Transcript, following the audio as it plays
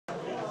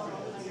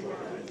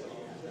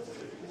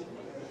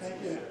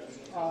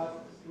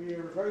We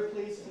are very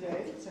pleased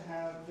today to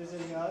have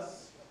visiting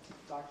us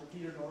Dr.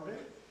 Peter Norvig.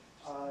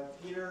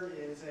 Peter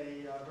is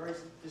a very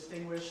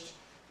distinguished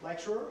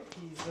lecturer.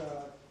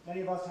 Many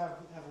of us have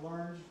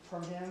learned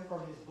from him,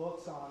 from his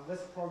books on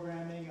Lisp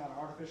programming, on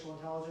artificial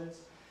intelligence.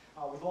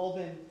 We've all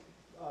been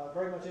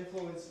very much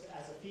influenced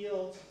as a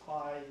field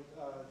by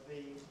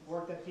the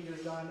work that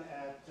Peter's done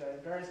at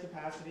various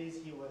capacities.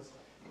 He was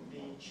the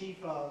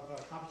chief of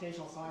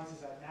computational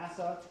sciences at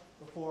NASA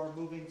before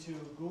moving to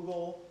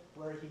Google,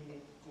 where he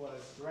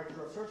was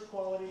director of search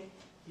quality.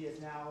 He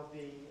is now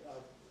the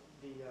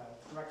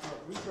director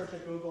of research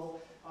at Google.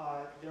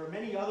 There are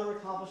many other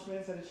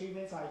accomplishments and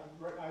achievements. I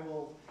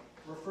will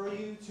refer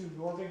you to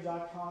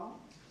Norvig.com.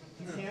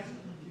 You can't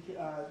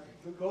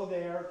go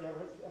there. If you have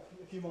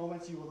a few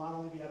moments, you will not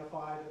only be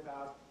edified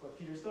about what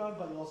Peter's done,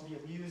 but you'll also be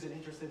amused and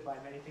interested by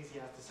many things he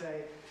has to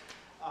say.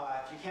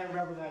 If you can't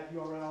remember that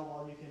URL,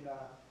 well, you can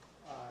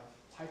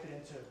type it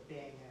into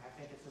Bing, and I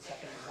think it's the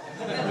second result.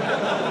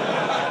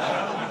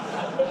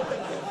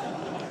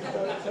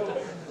 So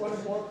one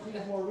of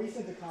Peter's more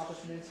recent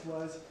accomplishments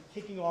was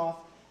kicking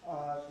off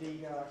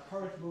the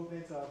current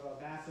movement of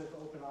massive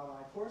open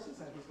online courses,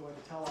 and he's going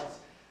to tell us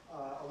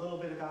a little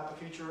bit about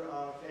the future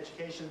of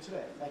education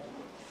today. Thank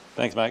you.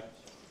 Thanks, Mike.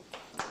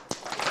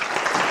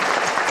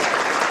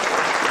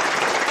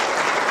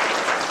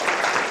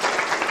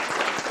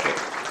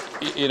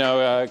 You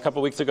know, a couple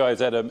weeks ago I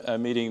was at a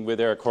meeting with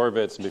Eric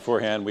Horvitz, and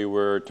beforehand we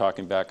were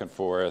talking back and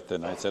forth,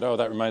 and I said, oh,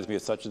 that reminds me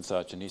of such and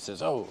such, and he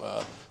says,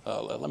 oh,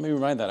 let me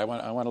remind that, I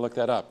want to look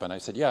that up. And I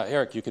said, yeah,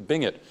 Eric, you could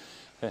Bing it.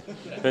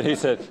 But he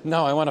said,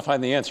 no, I want to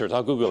find the answers,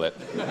 I'll Google it.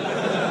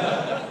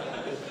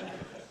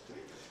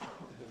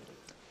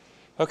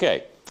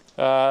 Okay,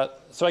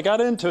 so I got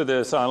into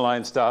this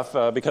online stuff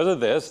because of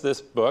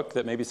this book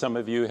that maybe some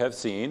of you have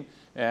seen.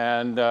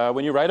 And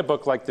when you write a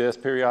book like this,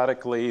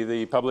 periodically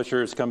the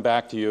publishers come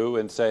back to you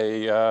and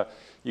say,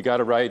 you got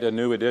to write a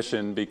new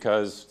edition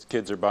because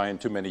kids are buying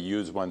too many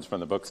used ones from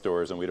the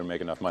bookstores and we don't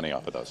make enough money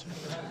off of those.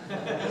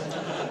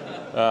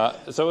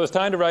 So it was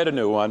time to write a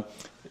new one.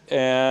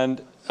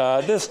 And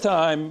this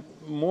time,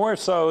 more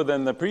so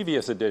than the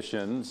previous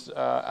editions,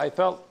 I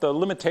felt the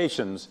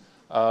limitations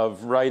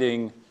of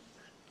writing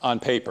on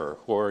paper,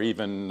 or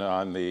even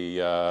on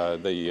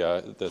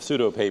the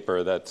pseudo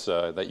paper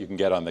that you can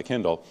get on the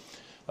Kindle.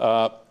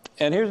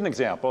 And here's an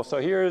example. So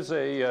here's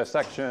a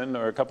section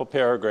or a couple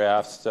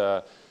paragraphs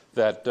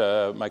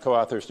that my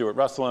co-author Stuart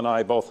Russell and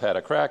I both had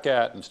a crack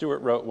at, and Stuart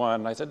wrote one,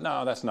 and I said,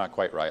 no, that's not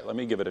quite right. Let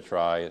me give it a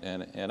try.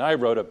 And I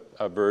wrote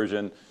a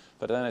version,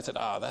 but then I said,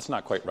 oh, that's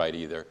not quite right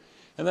either.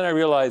 And then I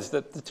realized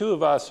that the two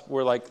of us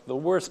were like the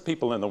worst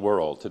people in the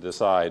world to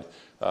decide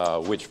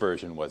which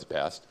version was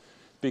best,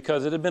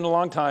 because it had been a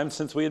long time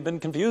since we had been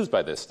confused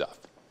by this stuff.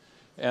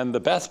 And the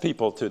best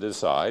people to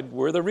decide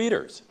were the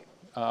readers.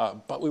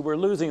 But we were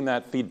losing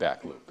that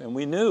feedback loop. And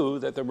we knew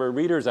that there were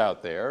readers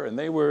out there, and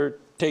they were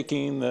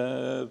taking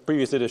the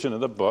previous edition of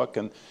the book,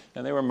 and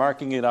they were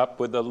marking it up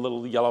with a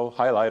little yellow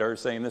highlighter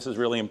saying this is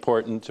really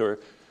important, or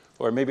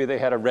maybe they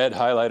had a red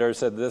highlighter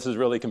said this is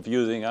really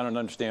confusing, I don't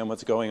understand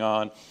what's going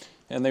on.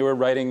 And they were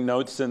writing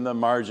notes in the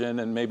margin,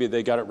 and maybe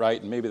they got it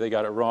right and maybe they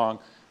got it wrong.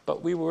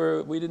 But we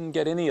didn't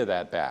get any of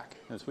that back,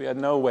 because we had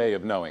no way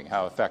of knowing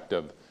how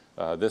effective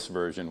this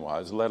version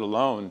was, let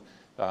alone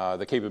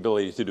the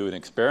capability to do an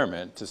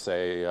experiment to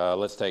say,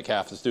 let's take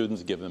half the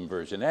students, give them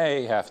version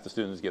A, half the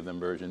students give them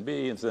version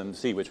B, and then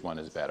see which one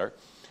is better.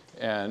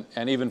 And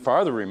even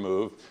farther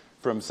removed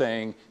from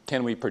saying,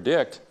 can we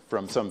predict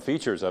from some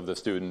features of the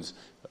students,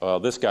 well,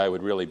 this guy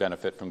would really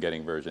benefit from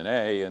getting version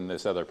A, and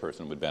this other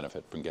person would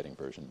benefit from getting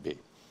version B.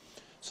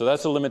 So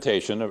that's a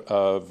limitation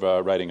of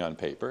writing on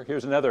paper.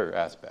 Here's another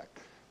aspect.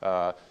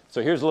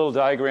 So here's a little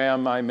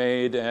diagram I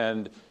made,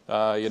 and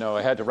you know,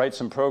 I had to write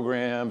some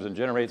programs and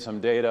generate some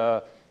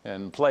data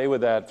and play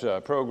with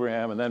that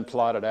program and then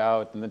plot it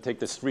out and then take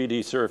this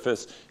 3D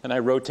surface, and I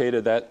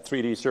rotated that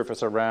 3D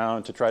surface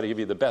around to try to give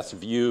you the best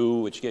view,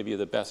 which gave you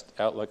the best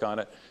outlook on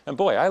it. And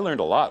boy, I learned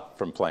a lot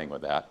from playing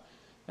with that.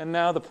 And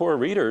now the poor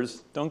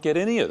readers don't get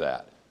any of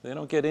that. They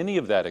don't get any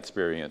of that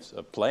experience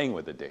of playing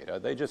with the data.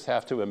 They just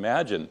have to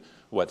imagine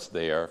what's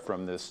there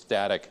from this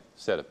static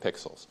set of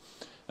pixels.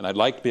 And I'd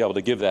like to be able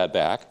to give that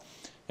back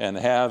and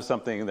have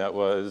something that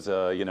was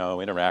you know,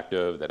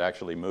 interactive, that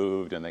actually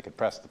moved, and they could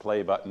press the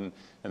play button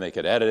and they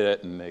could edit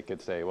it, and they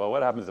could say, well,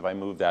 what happens if I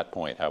move that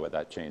point? How would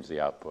that change the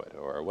output?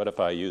 Or what if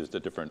I used a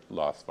different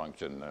loss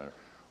function?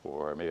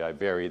 Or maybe I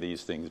vary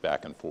these things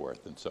back and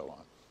forth, and so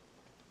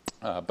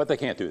on. But they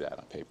can't do that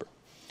on paper.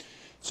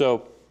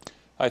 So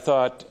I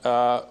thought,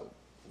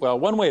 well,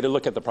 one way to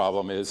look at the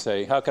problem is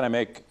say, how can I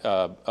make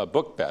a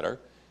book better?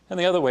 And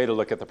the other way to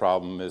look at the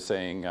problem is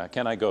saying,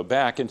 can I go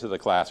back into the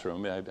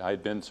classroom?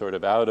 I'd been sort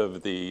of out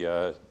of the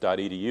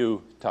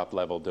 .edu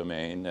top-level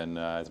domain, and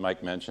as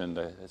Mike mentioned,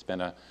 I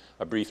spent a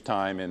brief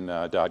time in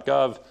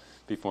 .gov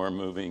before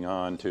moving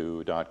on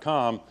to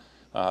 .com.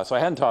 So I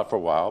hadn't taught for a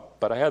while,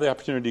 but I had the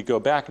opportunity to go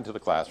back into the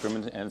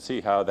classroom and see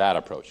how that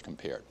approach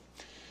compared.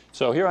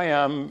 So here I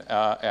am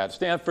at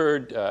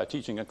Stanford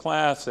teaching a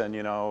class, and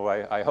you know,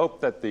 I hope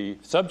that the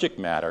subject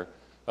matter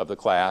of the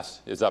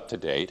class is up to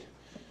date.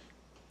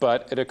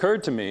 But it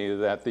occurred to me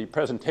that the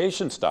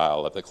presentation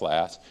style of the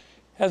class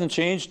hasn't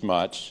changed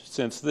much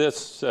since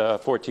this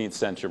 14th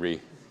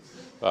century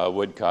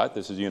woodcut.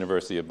 This is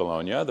University of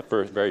Bologna,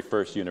 the very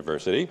first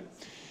university.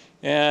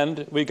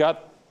 And we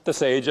got the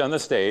sage on the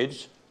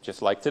stage,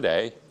 just like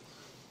today.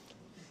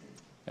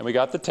 And we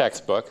got the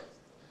textbook.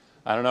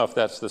 I don't know if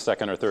that's the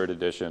second or third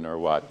edition or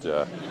what.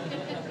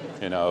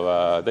 You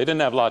know, they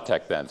didn't have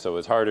LaTeX then, so it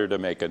was harder to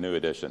make a new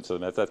edition. So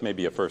that's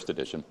maybe a first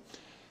edition.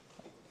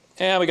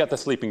 And we got the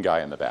sleeping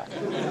guy in the back.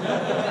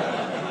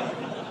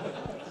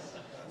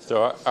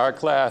 So our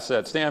class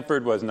at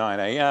Stanford was 9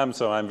 a.m.,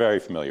 so I'm very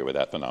familiar with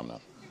that phenomenon.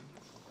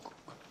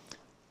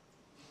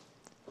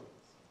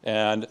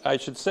 And I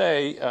should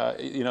say,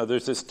 you know,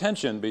 there's this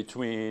tension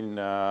between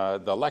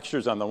the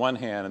lectures on the one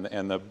hand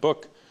and the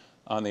book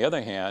on the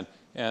other hand.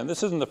 And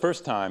this isn't the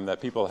first time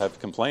that people have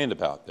complained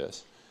about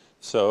this.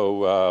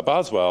 So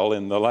Boswell,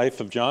 in The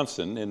Life of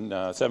Johnson in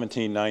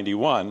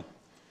 1791,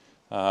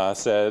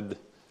 said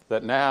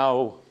that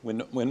now,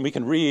 when we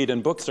can read,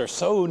 and books are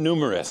so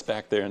numerous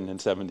back there in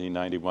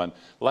 1791,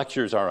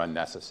 lectures are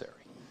unnecessary.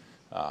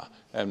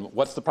 And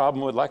what's the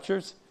problem with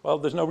lectures? Well,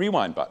 there's no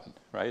rewind button,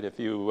 right? If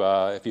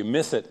you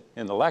miss it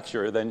in the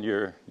lecture, then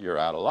you're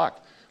out of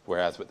luck.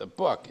 Whereas with a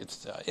book,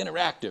 it's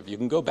interactive. You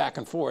can go back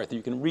and forth.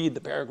 You can read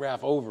the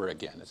paragraph over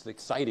again. It's an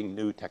exciting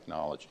new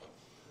technology.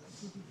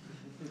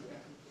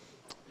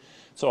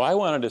 So I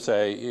wanted to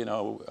say, you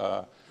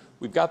know,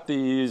 we've got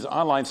these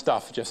online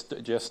stuff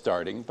just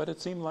starting, but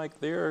it seemed like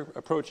they're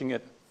approaching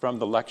it from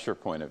the lecture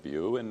point of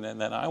view, and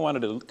then I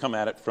wanted to come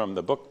at it from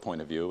the book point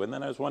of view, and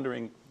then I was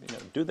wondering, you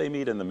know, do they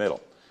meet in the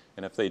middle?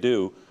 And if they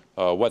do,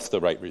 what's the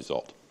right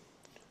result?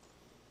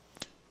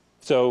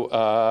 So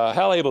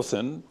Hal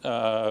Abelson,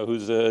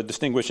 who's a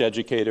distinguished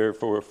educator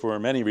for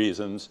many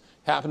reasons,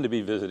 happened to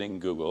be visiting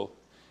Google.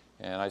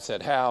 And I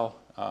said, Hal,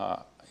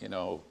 you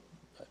know,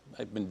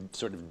 I've been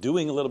sort of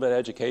doing a little bit of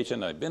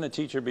education. I've been a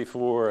teacher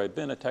before. I've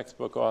been a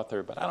textbook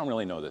author, but I don't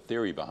really know the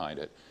theory behind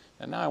it.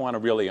 And now I want to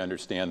really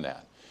understand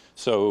that.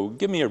 So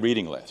give me a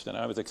reading list. And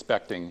I was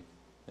expecting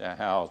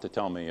Hal to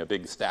tell me a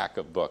big stack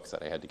of books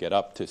that I had to get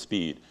up to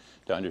speed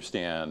to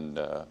understand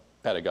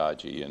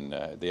pedagogy and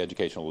the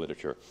educational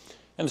literature.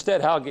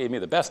 Instead, Hal gave me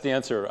the best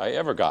answer I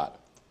ever got,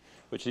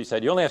 which he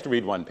said, you only have to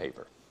read one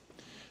paper,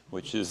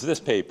 which is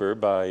this paper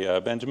by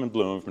Benjamin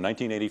Bloom from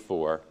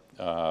 1984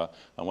 on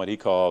what he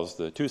calls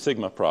the 2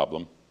 sigma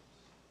problem,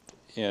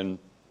 in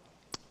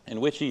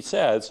which he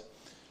says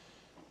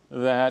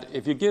that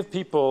if you give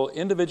people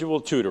individual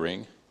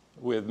tutoring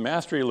with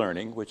mastery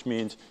learning, which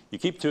means you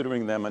keep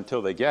tutoring them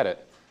until they get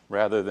it,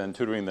 rather than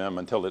tutoring them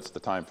until it's the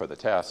time for the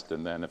test,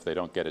 and then if they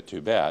don't get it,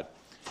 too bad,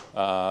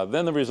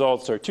 then the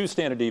results are 2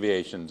 standard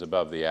deviations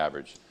above the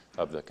average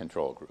of the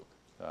control group.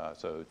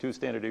 So 2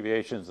 standard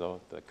deviations,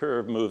 the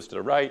curve moves to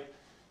the right.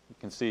 You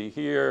can see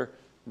here,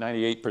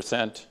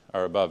 98%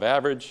 are above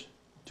average,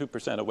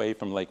 2% away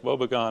from Lake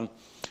Wobegon.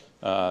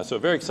 So a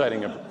very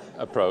exciting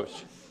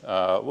approach.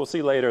 We'll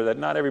see later that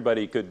not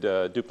everybody could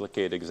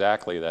duplicate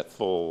exactly that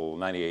full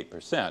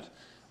 98%,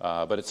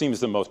 but it seems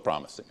the most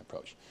promising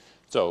approach.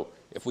 So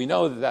if we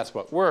know that that's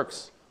what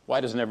works,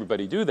 why doesn't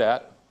everybody do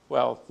that?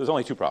 Well, there's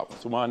only 2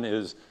 problems. One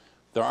is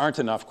there aren't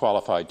enough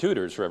qualified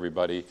tutors for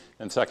everybody,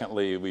 and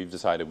secondly, we've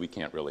decided we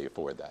can't really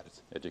afford that.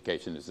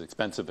 Education is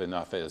expensive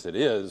enough as it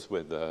is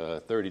with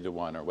a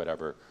 30-to-1 or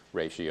whatever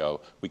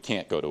ratio. We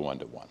can't go to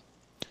 1-to-1.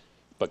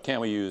 But can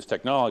we use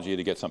technology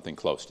to get something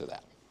close to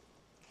that?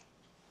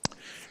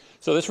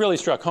 So this really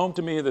struck home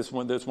to me. This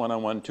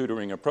one-on-one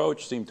tutoring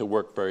approach seemed to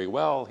work very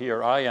well.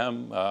 Here I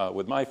am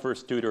with my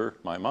first tutor,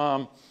 my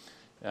mom,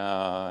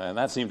 and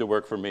that seemed to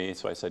work for me.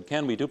 So I said,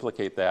 can we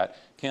duplicate that?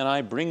 Can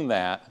I bring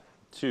that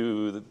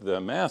to the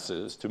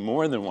masses, to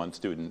more than one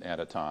student at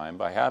a time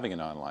by having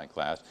an online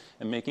class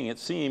and making it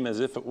seem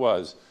as if it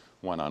was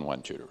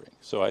one-on-one tutoring?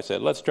 So I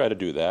said, let's try to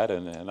do that,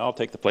 and I'll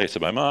take the place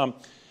of my mom,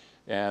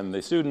 and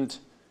the student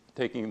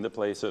taking the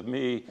place of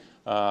me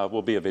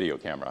will be a video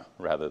camera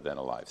rather than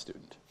a live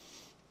student.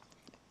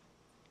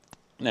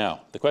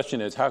 Now, the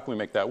question is, how can we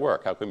make that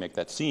work? How can we make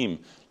that seem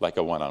like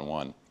a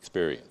one-on-one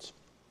experience?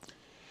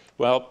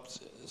 Well,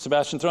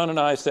 Sebastian Thrun and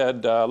I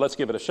said, let's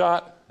give it a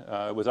shot.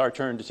 It was our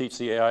turn to teach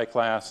the AI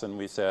class, and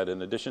we said,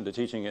 in addition to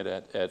teaching it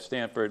at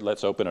Stanford,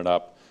 let's open it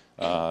up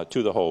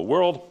to the whole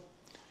world.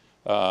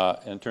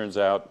 And it turns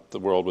out the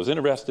world was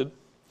interested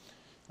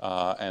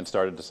and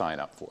started to sign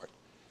up for it.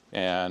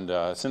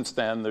 And since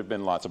then, there have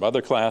been lots of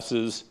other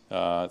classes.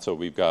 So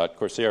we've got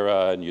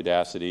Coursera and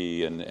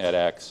Udacity and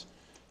edX.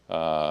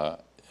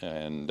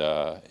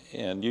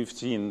 And you've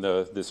seen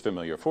this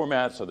familiar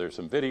format, so there's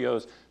some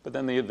videos, but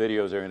then the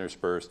videos are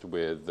interspersed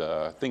with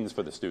things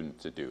for the student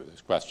to do.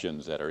 There's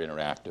questions that are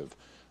interactive,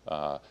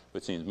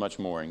 which seems much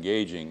more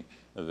engaging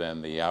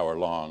than the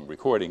hour-long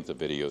recordings of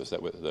videos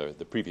that were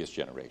the previous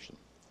generation.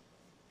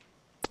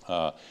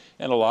 And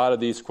a lot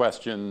of these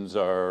questions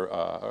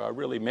are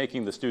really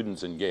making the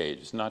students engage.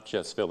 It's not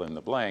just fill in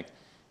the blank,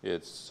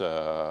 it's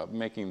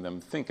making them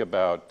think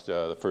about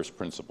the first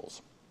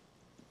principles.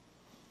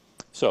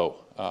 So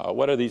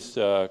what are these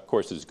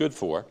courses good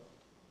for?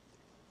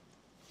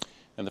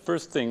 And the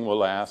first thing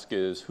we'll ask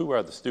is, who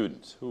are the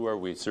students? Who are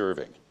we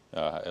serving,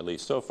 at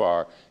least so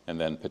far, and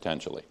then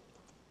potentially?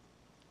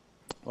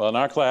 Well, in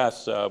our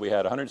class, we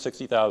had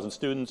 160,000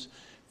 students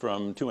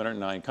from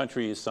 209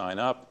 countries sign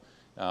up,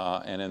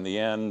 and in the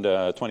end,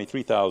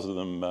 23,000 of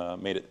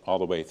them made it all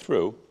the way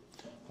through.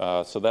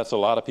 So that's a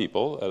lot of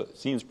people. It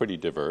seems pretty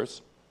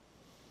diverse.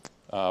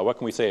 What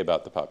can we say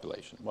about the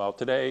population? Well,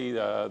 today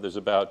there's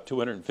about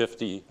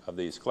 250 of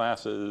these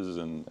classes,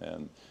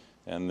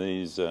 and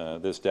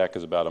this deck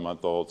is about a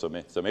month old, so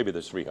maybe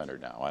there's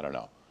 300 now. I don't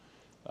know.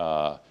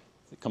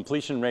 The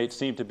completion rates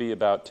seem to be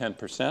about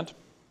 10%.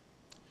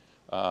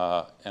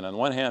 And on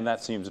one hand,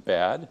 that seems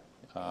bad.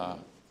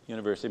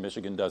 University of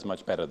Michigan does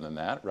much better than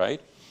that,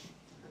 right?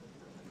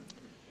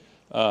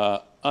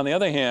 On the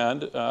other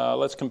hand,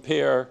 let's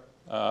compare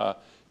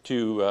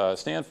to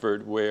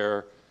Stanford,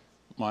 where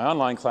my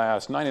online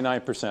class,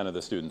 99% of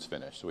the students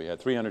finished. So we had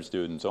 300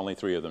 students, only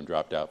 3 of them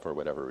dropped out for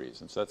whatever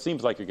reason. So that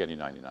seems like you're getting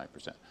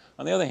 99%.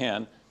 On the other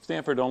hand,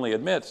 Stanford only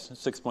admits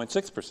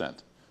 6.6%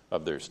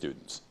 of their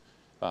students.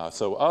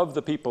 So of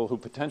the people who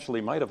potentially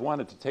might have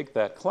wanted to take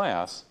that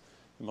class,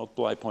 you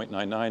multiply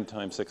 0.99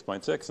 times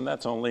 6.6, and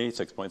that's only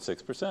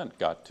 6.6%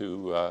 got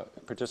to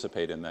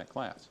participate in that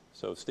class.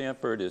 So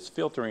Stanford is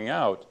filtering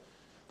out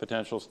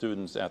potential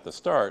students at the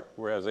start,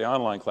 whereas the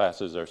online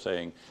classes are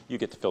saying you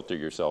get to filter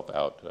yourself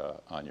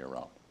out on your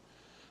own.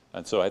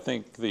 And so I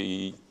think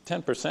the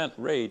 10%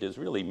 rate is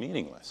really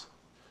meaningless.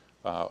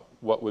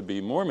 What would be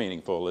more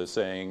meaningful is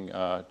saying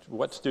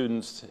what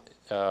students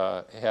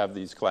have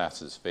these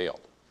classes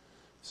failed.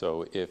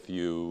 So if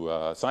you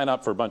sign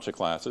up for a bunch of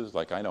classes,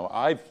 like I know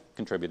I've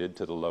contributed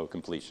to the low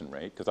completion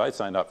rate, because I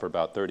signed up for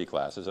about 30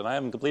 classes and I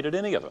haven't completed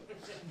any of them.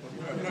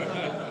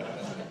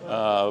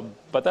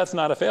 But that's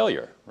not a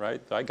failure,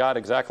 right? I got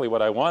exactly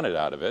what I wanted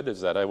out of it, is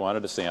that I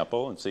wanted to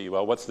sample and see,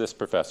 well, what's this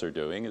professor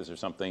doing? Is there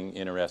something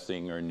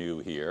interesting or new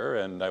here?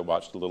 And I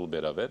watched a little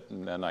bit of it,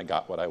 and then I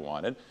got what I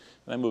wanted,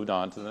 and I moved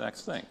on to the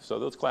next thing. So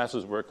those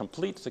classes were a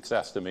complete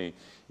success to me,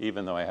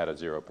 even though I had a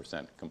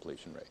 0%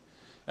 completion rate.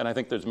 And I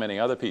think there's many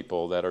other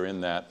people that are in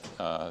that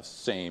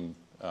same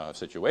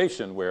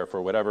situation where,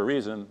 for whatever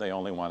reason, they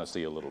only want to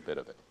see a little bit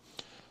of it.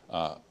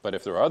 But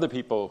if there are other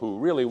people who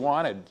really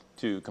wanted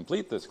to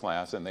complete this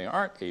class and they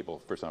aren't able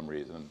for some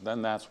reason,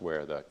 then that's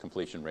where the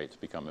completion rates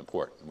become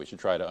important. We should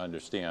try to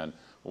understand,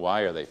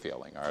 why are they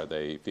failing? Are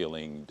they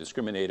feeling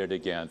discriminated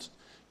against?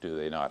 Do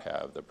they not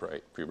have the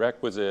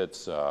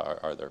prerequisites?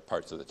 Are there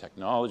parts of the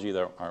technology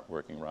that aren't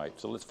working right?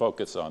 So let's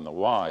focus on the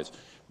whys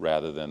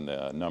rather than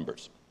the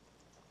numbers.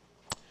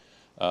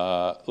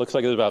 Looks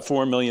like there's about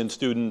 4 million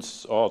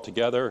students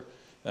altogether.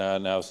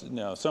 Now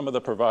some of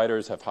the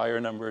providers have higher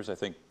numbers. I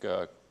think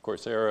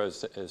Coursera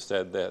has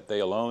said that they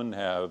alone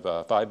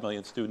have 5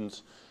 million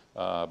students,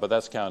 but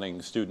that's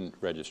counting student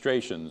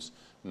registrations,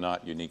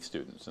 not unique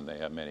students, and they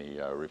have many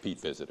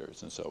repeat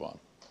visitors and so on.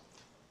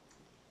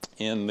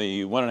 In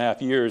the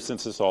 1.5 years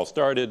since this all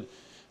started,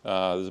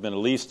 there's been at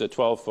least a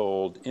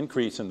 12-fold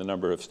increase in the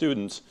number of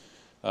students,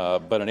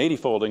 but an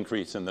 80-fold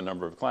increase in the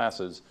number of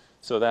classes.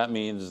 So that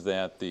means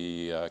that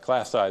the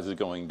class size is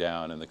going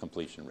down and the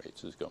completion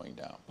rates is going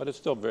down. But it's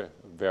still very,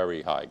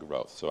 very high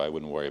growth, so I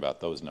wouldn't worry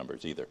about those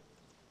numbers either.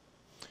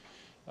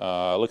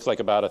 Looks like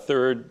about a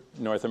third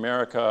North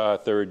America, a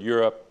third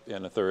Europe,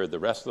 and a third the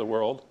rest of the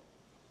world.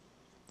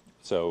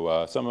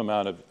 So some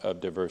amount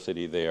of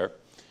diversity there.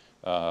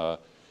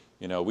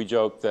 You know, we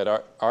joke that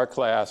our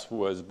class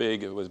was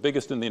big. It was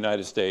biggest in the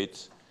United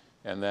States,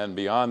 and then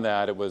beyond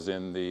that, it was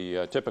in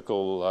the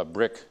typical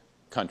BRIC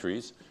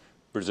countries,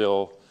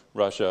 Brazil,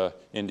 Russia,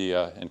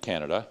 India, and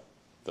Canada.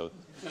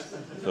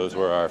 Those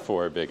were our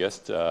 4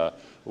 biggest.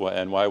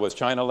 And why was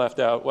China left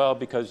out? Well,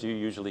 because you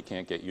usually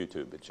can't get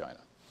YouTube in China.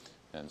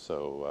 And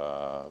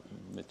so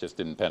it just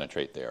didn't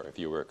penetrate there. If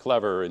you were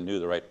clever and knew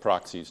the right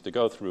proxies to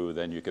go through,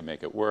 then you could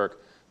make it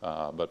work.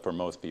 But for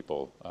most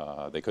people,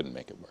 they couldn't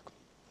make it work.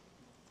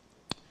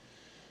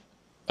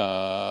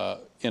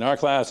 In our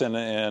class,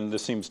 and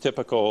this seems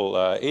typical,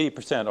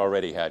 80%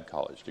 already had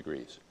college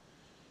degrees.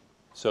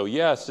 So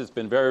yes, it's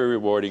been very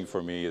rewarding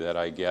for me that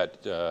I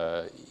get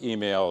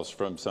emails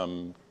from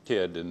some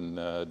kid in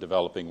the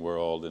developing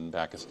world in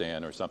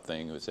Pakistan or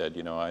something who said,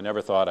 you know, I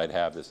never thought I'd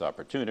have this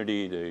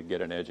opportunity to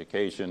get an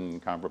education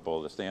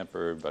comparable to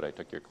Stanford, but I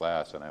took your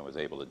class and I was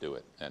able to do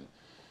it.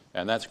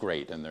 And that's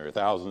great, and there are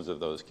thousands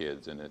of those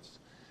kids, and it's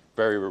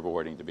very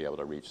rewarding to be able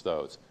to reach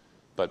those.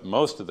 But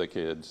most of the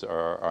kids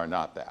are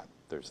not that.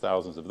 There's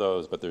thousands of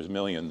those, but there's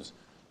millions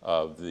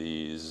of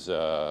these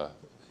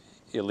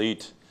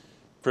elite,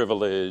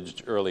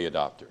 privileged early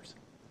adopters.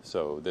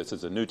 So this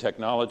is a new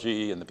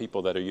technology, and the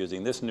people that are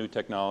using this new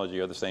technology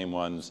are the same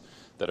ones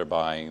that are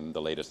buying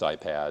the latest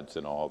iPads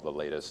and all the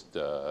latest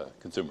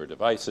consumer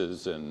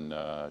devices and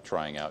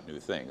trying out new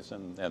things.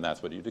 And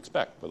that's what you'd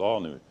expect with all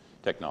new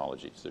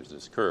technologies. There's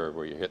this curve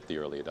where you hit the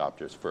early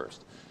adopters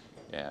first.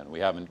 And we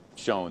haven't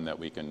shown that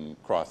we can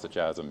cross the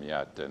chasm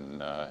yet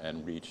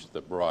and reach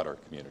the broader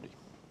community.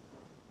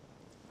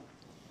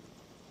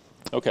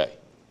 Okay.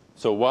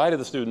 So why do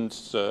the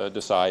students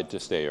decide to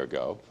stay or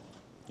go?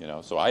 You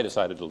know, so I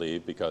decided to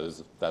leave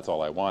because that's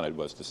all I wanted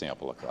was to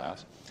sample a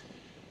class.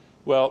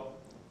 Well,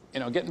 you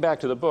know, getting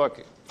back to the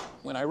book,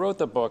 when I wrote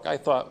the book, I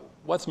thought,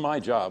 what's my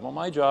job? Well,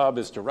 my job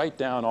is to write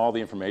down all the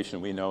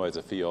information we know as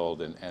a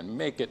field and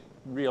make it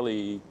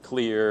really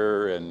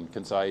clear and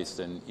concise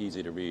and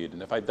easy to read.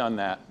 And if I've done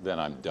that, then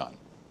I'm done.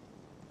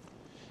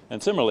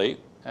 And similarly,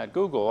 at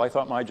Google, I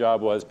thought my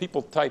job was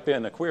people type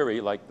in a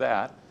query like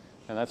that,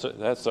 and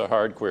that's a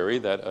hard query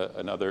that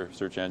another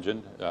search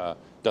engine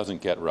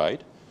doesn't get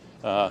right.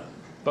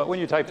 But when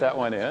you type that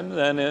one in,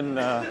 then in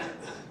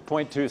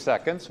 0.2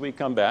 seconds, we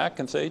come back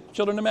and say,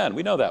 children of men,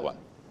 we know that one.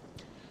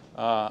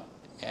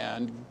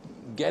 And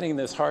getting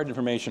this hard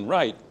information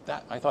right,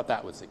 I thought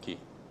that was the key.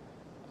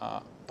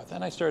 But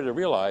then I started to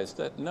realize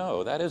that,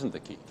 no, that isn't the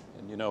key.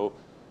 And you know,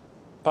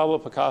 Pablo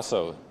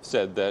Picasso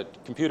said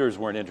that computers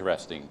weren't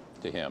interesting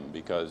to him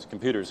because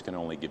computers can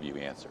only give you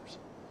answers.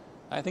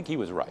 I think he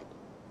was right,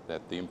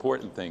 that the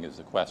important thing is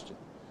the question.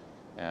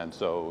 And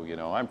so, you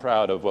know, I'm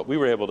proud of what we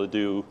were able to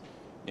do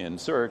in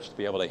search to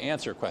be able to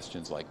answer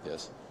questions like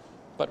this.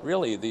 But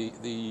really,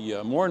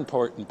 the more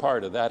important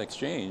part of that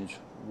exchange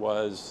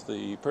was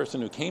the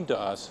person who came to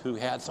us who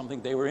had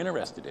something they were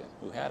interested in,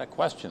 who had a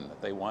question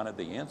that they wanted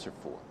the answer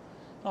for.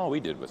 All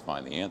we did was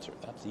find the answer.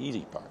 That's the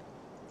easy part.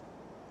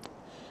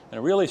 And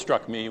it really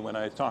struck me when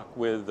I talked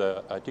with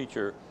a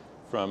teacher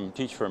from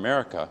Teach for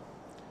America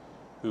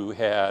who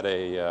had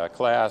a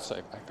class,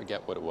 I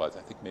forget what it was,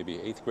 I think maybe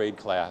 8th grade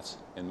class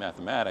in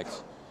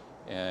mathematics,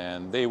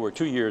 and they were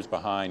 2 years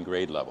behind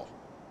grade level.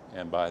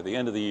 And by the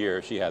end of the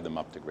year, she had them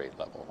up to grade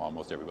level,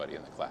 almost everybody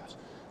in the class.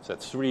 So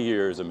that's 3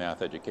 years of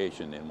math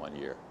education in 1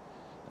 year.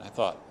 And I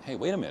thought, hey,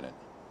 wait a minute.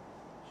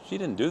 She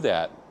didn't do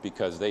that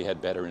because they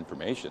had better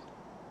information.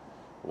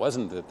 It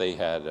wasn't that they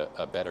had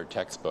a better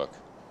textbook.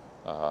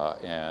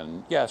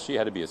 And yes, she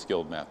had to be a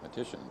skilled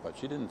mathematician, but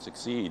she didn't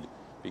succeed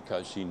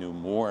because she knew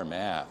more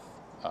math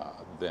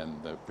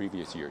than the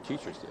previous year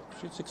teachers did.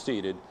 She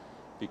succeeded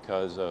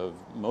because of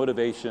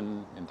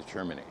motivation and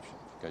determination,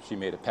 because she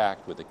made a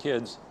pact with the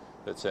kids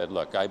that said,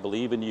 look, I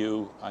believe in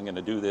you, I'm going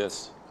to do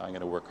this, I'm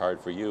going to work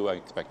hard for you, I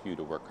expect you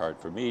to work hard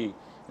for me,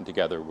 and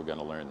together we're going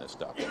to learn this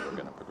stuff and we're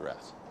going to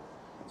progress.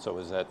 So it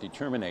was that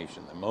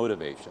determination, the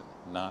motivation,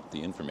 not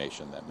the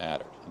information that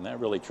mattered. And that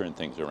really turned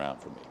things around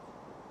for me.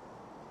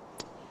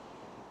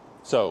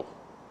 So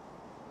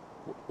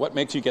what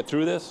makes you get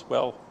through this?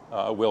 Well,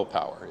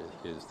 willpower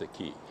is the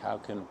key.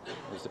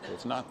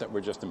 It's not that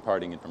we're just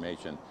imparting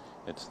information,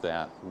 it's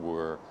that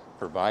we're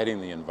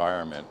providing the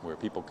environment where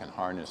people can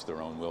harness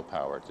their own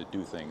willpower to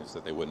do things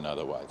that they wouldn't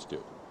otherwise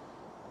do.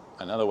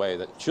 Another way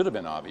that should have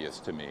been obvious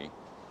to me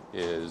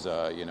is,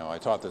 you know, I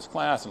taught this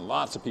class and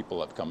lots of people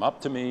have come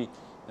up to me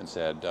and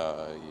said,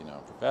 you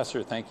know,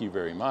 Professor, thank you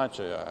very much.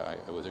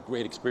 It was a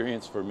great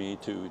experience for me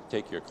to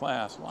take your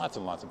class. Lots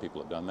and lots of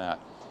people have done that.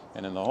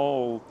 And in the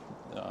whole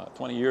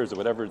 20 years or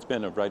whatever it's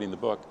been of writing the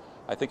book,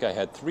 I think I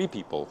had 3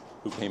 people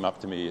who came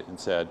up to me and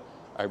said,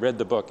 I read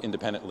the book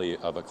independently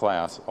of a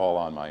class all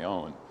on my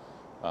own.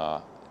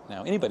 Now,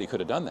 anybody could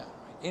have done that.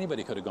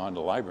 Anybody could have gone to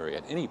the library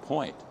at any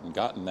point and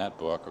gotten that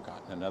book or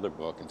gotten another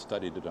book and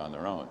studied it on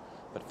their own.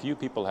 But few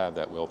people have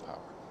that willpower.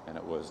 And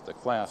it was the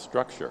class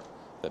structure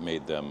that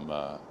made them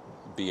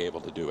be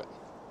able to do it.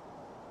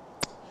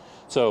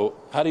 So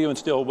how do you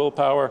instill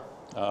willpower?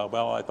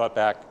 Well, I thought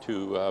back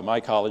to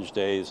my college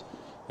days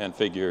and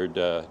figured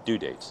due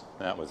dates.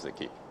 That was the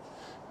key.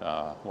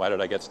 Why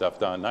did I get stuff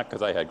done? Not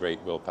because I had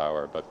great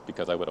willpower, but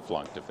because I would have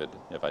flunked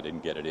if I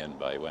didn't get it in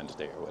by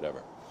Wednesday or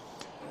whatever.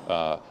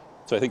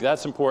 So I think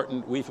that's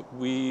important.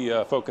 We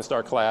focused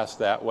our class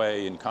that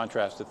way in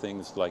contrast to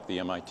things like the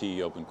MIT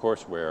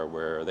OpenCourseWare,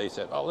 where they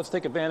said, oh, let's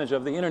take advantage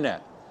of the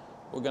internet.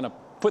 We're going to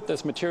put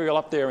this material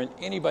up there and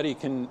anybody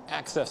can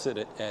access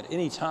it at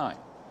any time.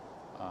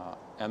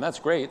 And that's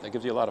great. That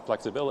gives you a lot of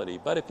flexibility.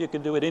 But if you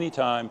can do it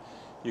anytime,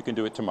 you can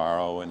do it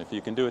tomorrow. And if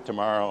you can do it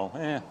tomorrow,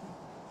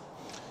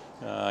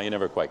 you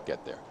never quite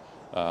get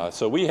there.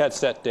 So we had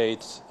set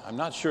dates. I'm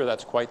not sure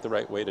that's quite the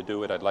right way to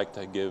do it. I'd like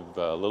to give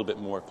a little bit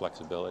more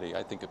flexibility.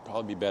 I think it'd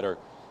probably be better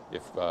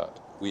if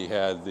we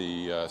had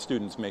the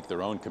students make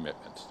their own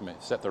commitments, to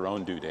set their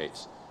own due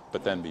dates,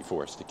 but then be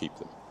forced to keep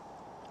them.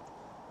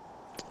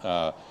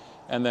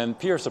 And then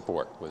peer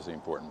support was the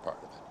important part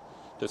of it.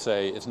 To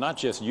say, it's not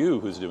just you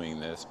who's doing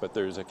this, but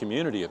there's a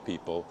community of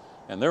people,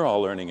 and they're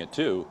all learning it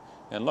too.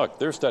 And look,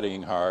 they're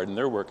studying hard, and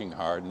they're working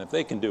hard, and if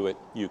they can do it,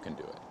 you can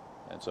do it.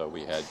 And so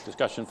we had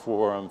discussion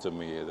forums, and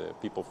the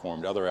people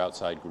formed other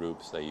outside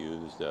groups. They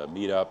used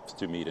meetups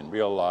to meet in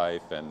real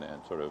life, and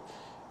sort of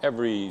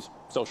every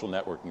social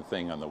networking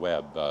thing on the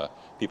web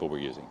people were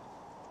using.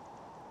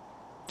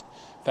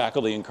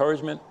 Faculty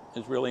encouragement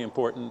is really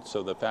important,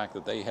 so the fact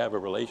that they have a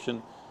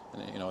relation,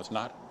 and, you know, it's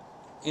not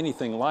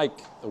anything like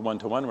a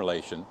one-to-one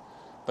relation,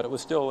 but it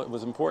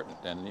was important.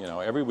 And, you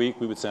know, every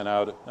week we would send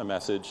out a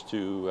message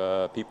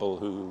to people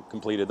who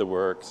completed the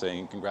work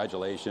saying,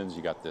 congratulations,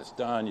 you got this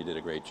done, you did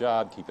a great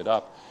job, keep it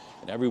up.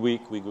 And every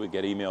week we would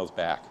get emails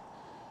back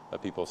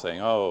of people saying,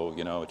 oh,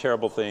 you know, a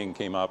terrible thing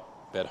came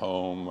up at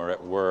home or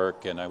at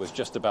work, and I was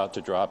just about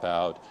to drop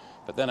out,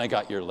 but then I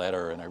got your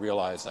letter, and I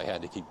realized I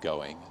had to keep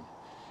going.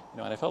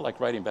 And I felt like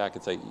writing back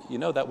and say,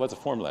 that was a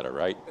form letter,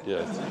 right?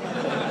 Yes.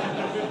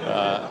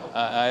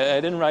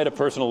 I didn't write a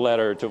personal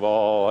letter to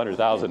all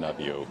 100,000 of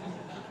you,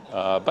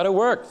 but it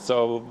worked,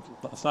 so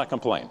let's not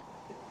complain.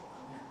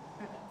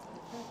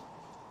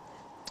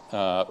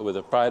 With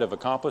a pride of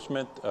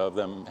accomplishment of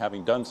them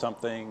having done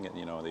something,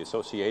 and, the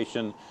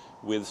association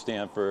with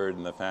Stanford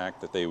and the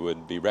fact that they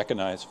would be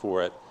recognized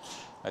for it.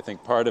 I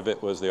think part of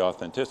it was the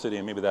authenticity,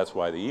 and maybe that's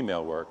why the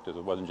email worked, is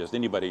it wasn't just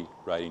anybody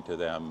writing to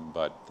them,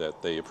 but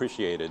that they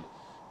appreciated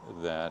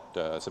that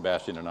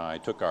Sebastian and I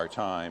took our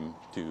time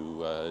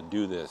to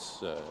do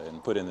this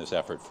and put in this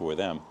effort for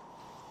them.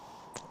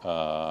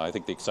 I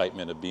think the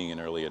excitement of being an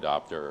early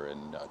adopter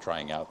and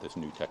trying out this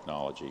new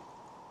technology.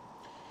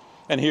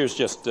 And here's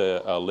just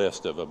a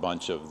list of a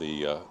bunch of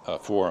the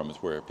forums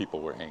where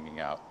people were hanging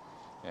out.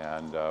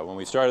 And when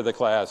we started the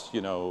class,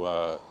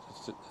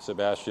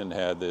 Sebastian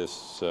had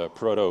this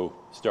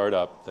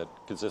proto-startup that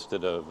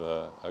consisted of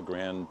a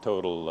grand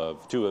total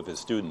of 2 of his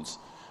students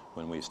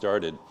when we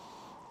started.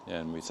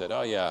 And we said,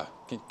 oh yeah,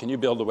 can you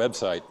build a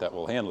website that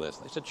will handle this?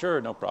 And they said, sure,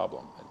 no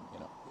problem. And,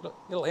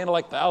 it'll handle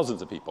like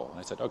thousands of people. And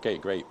I said, okay,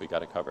 great, we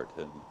got it covered.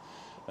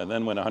 And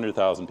then when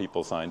 100,000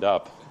 people signed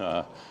up,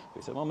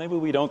 we said, well, maybe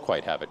we don't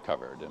quite have it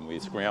covered. And we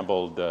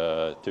scrambled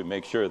to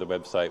make sure the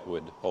website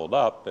would hold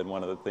up. And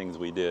one of the things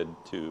we did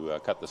to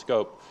cut the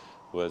scope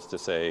was to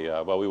say,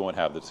 well, we won't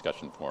have the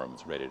discussion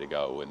forums ready to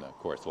go when the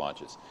course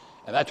launches.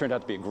 And that turned out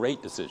to be a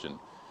great decision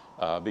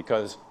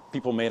because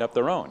people made up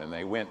their own. And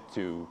they went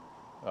to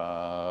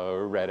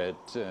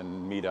Reddit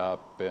and Meetup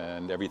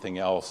and everything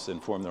else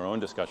and formed their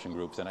own discussion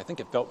groups. And I think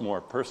it felt more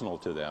personal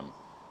to them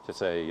to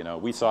say,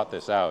 we sought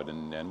this out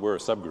and we're a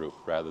subgroup,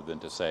 rather than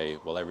to say,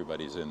 well,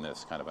 everybody's in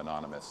this kind of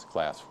anonymous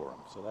class forum.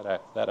 So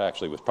that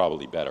actually was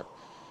probably better.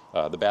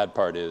 The bad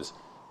part is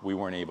we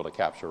weren't able to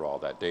capture all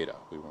that data.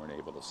 We weren't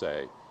able to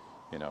say,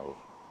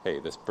 hey,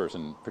 this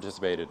person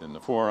participated in the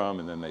forum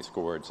and then they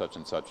scored such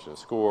and such a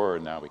score,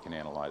 and now we can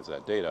analyze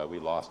that data. We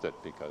lost it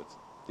because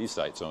these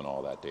sites own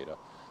all that data.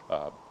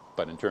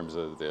 But in terms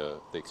of the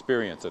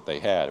experience that they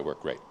had, it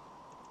worked great.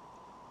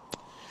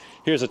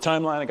 Here's a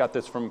timeline. I got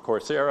this from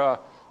Coursera.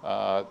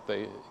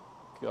 They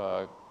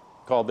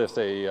called this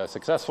a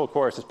successful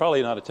course. It's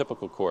probably not a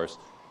typical course.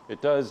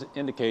 It does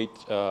indicate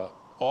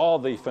all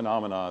the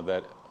phenomena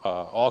that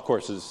all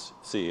courses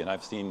see, and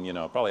I've seen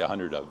probably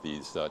 100 of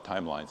these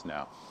timelines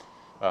now.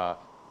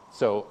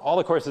 So all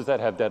the courses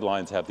that have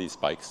deadlines have these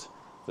spikes.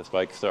 The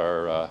spikes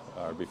are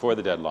before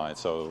the deadline,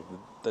 so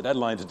the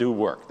deadlines do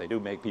work. They do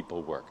make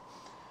people work.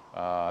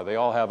 They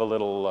all have a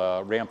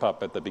little ramp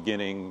up at the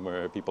beginning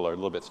where people are a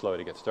little bit slow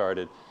to get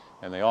started,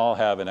 and they all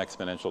have an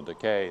exponential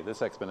decay. This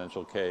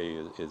exponential decay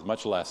is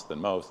much less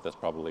than most. That's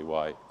probably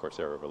why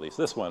Coursera released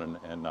this one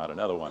and not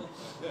another one.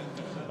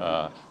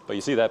 But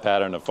you see that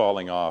pattern of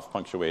falling off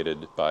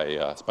punctuated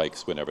by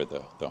spikes whenever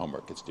the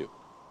homework is due.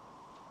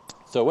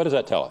 So what does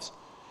that tell us?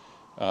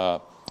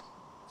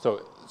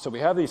 So we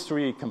have these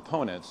 3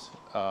 components,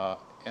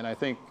 and I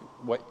think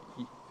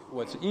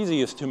what's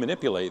easiest to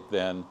manipulate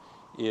then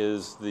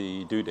is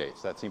the due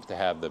dates. That seems to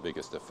have the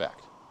biggest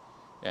effect.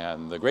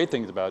 And the great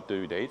things about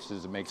due dates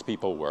is it makes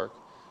people work.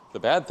 The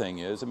bad thing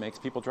is it makes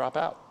people drop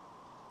out.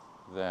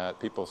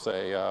 That people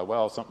say,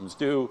 well, something's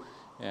due,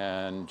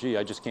 and gee,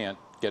 I just can't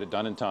get it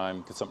done in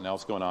time because something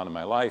else going on in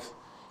my life.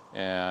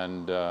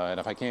 And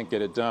if I can't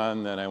get it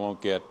done, then I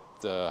won't get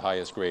the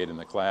highest grade in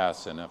the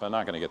class. And if I'm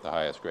not going to get the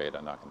highest grade,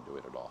 I'm not going to do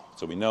it at all.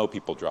 So we know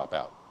people drop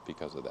out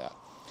because of that.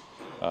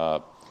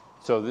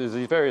 So there's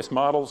these various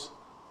models.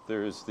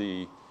 There's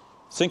the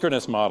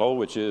synchronous model,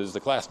 which is the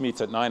class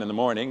meets at 9 in the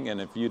morning, and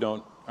if you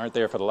aren't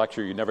there for the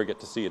lecture, you never get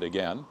to see it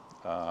again.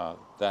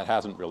 That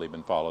hasn't really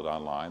been followed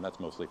online. That's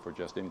mostly for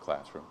just in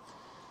classroom.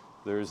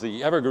 There's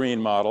the evergreen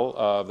model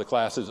of the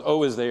class is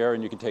always there,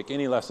 and you can take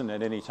any lesson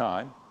at any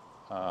time.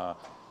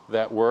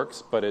 That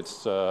works, but it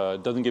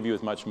doesn't give you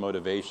as much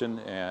motivation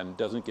and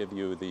doesn't give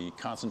you the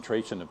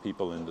concentration of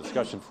people in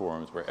discussion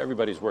forums where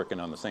everybody's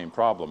working on the same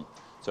problem.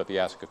 So if you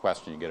ask a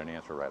question, you get an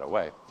answer right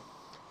away.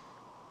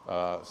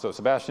 So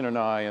Sebastian and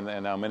I,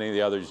 and now many of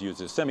the others, use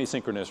this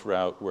semi-synchronous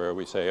route where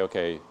we say,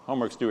 okay,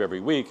 homework's due every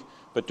week,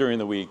 but during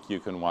the week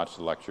you can watch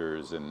the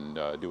lectures and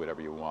do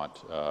whatever you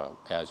want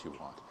as you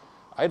want.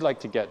 I'd like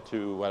to get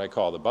to what I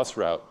call the bus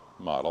route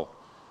model,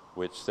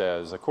 which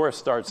says a course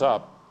starts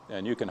up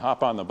and you can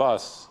hop on the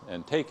bus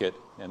and take it,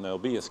 and there'll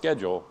be a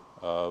schedule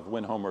of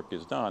when homework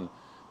is done.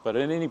 But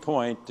at any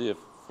point, if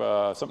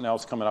something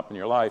else is coming up in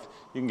your life,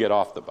 you can get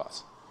off the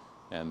bus.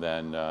 And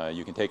then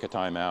you can take a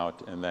time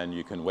out, and then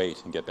you can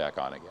wait and get back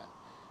on again.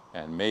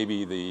 And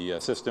maybe the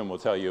system will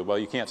tell you, well,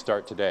 you can't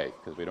start today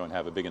because we don't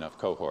have a big enough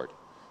cohort,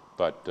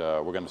 but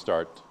we're going to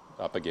start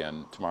up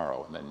again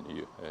tomorrow, and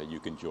then you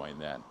can join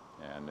then.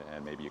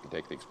 And maybe you can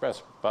take the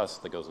express bus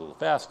that goes a little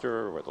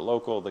faster, or the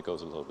local that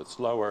goes a little bit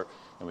slower,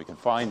 and we can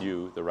find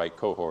you the right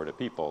cohort of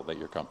people that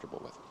you're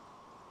comfortable with.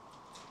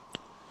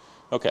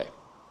 Okay,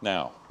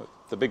 now,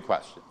 the big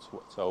questions.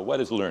 So what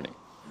is learning?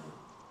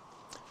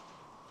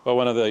 Well,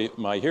 one of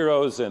my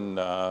heroes and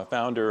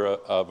founder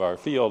of our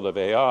field of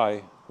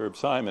AI, Herb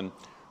Simon,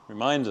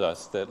 reminds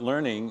us that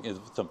learning is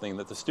something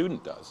that the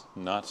student does,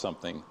 not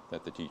something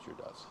that the teacher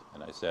does.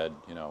 And I said,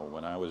 you know,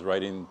 when I was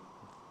writing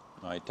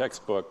my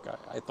textbook,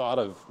 I thought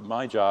of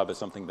my job as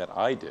something that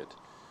I did,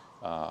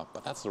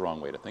 but that's the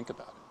wrong way to think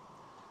about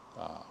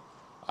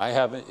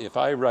it. If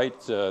I write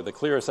the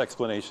clearest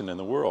explanation in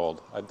the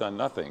world, I've done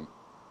nothing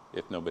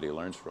if nobody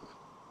learns from it.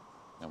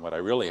 And what I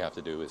really have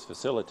to do is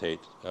facilitate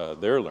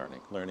their learning.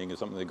 Learning is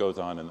something that goes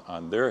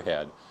on their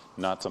head,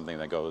 not something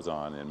that goes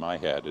on in my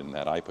head and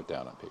that I put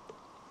down on paper.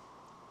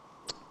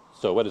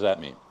 So what does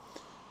that mean?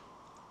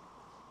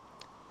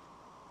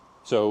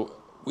 So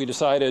we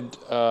decided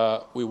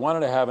we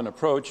wanted to have an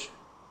approach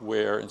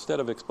where instead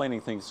of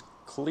explaining things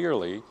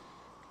clearly,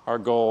 our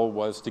goal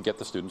was to get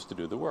the students to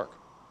do the work.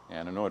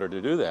 And in order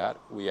to do that,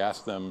 we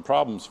asked them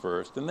problems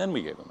first, and then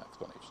we gave them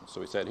explanations.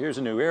 So we said, here's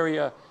a new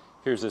area,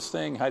 here's this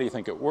thing, how do you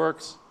think it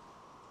works?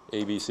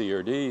 A, B, C,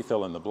 or D,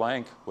 fill in the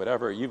blank,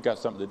 whatever. You've got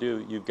something to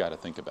do, you've got to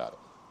think about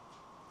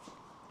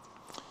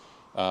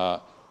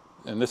it.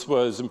 And this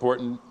was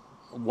important,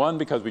 one,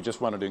 because we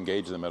just wanted to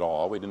engage them at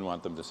all. We didn't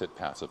want them to sit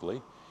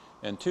passively.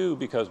 And two,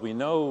 because we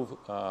know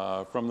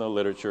from the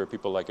literature,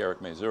 people like Eric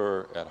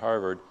Mazur at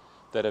Harvard,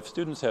 that if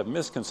students have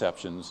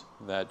misconceptions,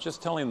 that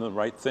just telling them the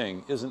right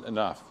thing isn't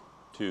enough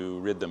to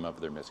rid them of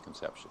their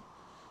misconception.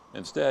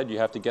 Instead, you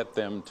have to get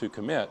them to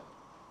commit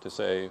to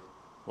say,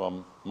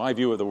 well, my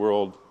view of the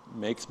world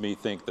makes me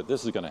think that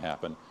this is going to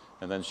happen,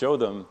 and then show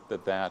them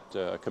that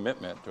that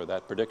commitment or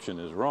that prediction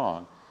is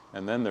wrong,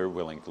 and then they're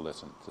willing to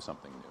listen to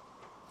something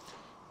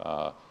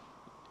new.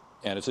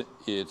 And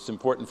it's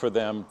important for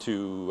them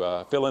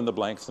to fill in the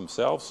blanks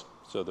themselves.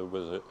 So there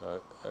was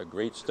a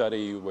great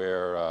study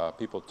where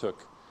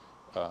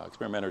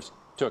experimenters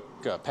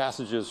took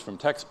passages from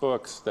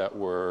textbooks that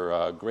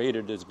were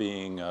graded as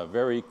being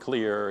very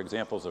clear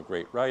examples of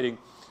great writing,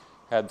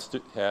 had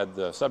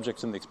the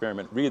subjects in the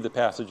experiment read the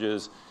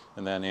passages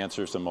and then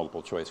answer some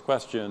multiple choice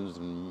questions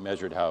and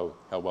measured how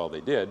well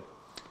they did.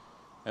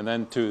 And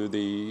then to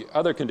the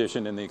other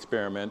condition in the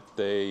experiment,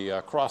 they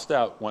crossed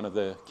out one of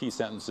the key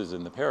sentences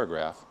in the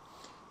paragraph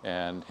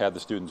and had the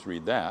students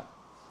read that.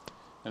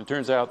 And it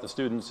turns out the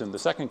students in the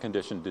second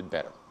condition did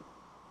better.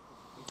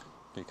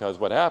 Because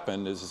what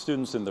happened is the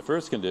students in the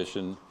first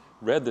condition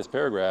read this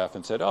paragraph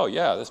and said, oh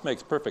yeah, this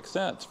makes perfect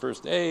sense.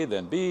 First A,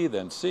 then B,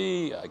 then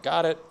C, I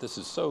got it. This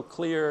is so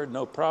clear,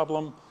 no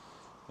problem.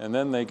 And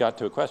then they got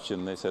to a question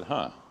and they said,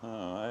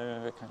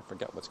 I kind of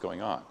forget what's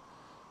going on.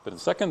 But in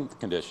the second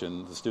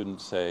condition, the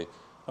students say,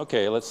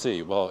 okay, let's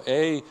see. Well,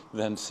 A,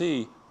 then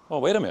C.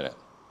 Well, wait a minute.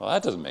 Well,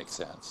 that doesn't make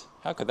sense.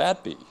 How could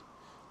that be?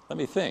 Let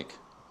me think.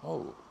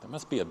 Oh, there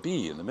must be a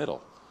B in the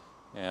middle.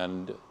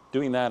 And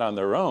doing that on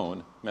their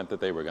own meant that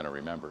they were going to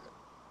remember it,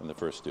 and the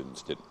first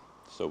students didn't.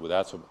 So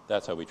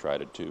that's how we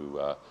tried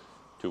to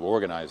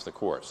organize the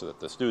course, so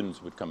that the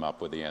students would come up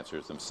with the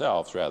answers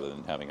themselves rather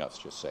than having us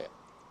just say it.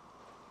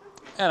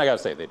 And I got to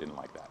say, they didn't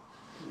like that.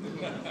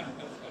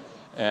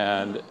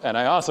 And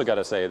I also got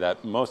to say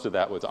that most of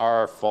that was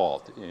our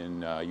fault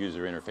in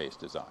user interface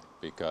design,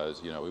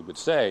 because we would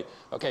say,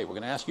 okay, we're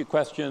going to ask you a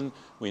question.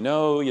 We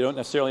know you don't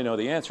necessarily know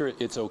the answer.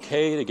 It's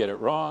okay to get it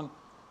wrong.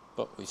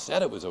 But we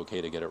said it was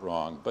okay to get it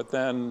wrong. But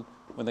then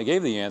when they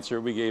gave the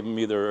answer, we gave them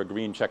either a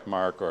green check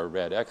mark or a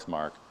red X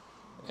mark.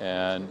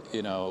 And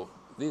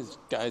these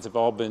guys have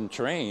all been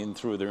trained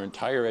through their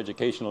entire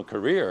educational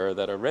career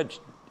that a red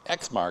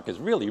X mark is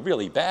really,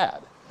 really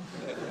bad.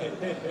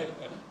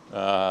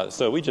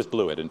 So we just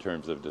blew it in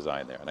terms of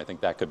design there, and I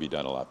think that could be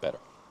done a lot better.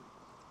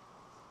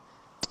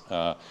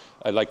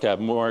 I'd like to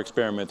have more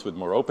experiments with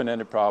more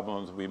open-ended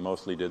problems. We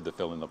mostly did the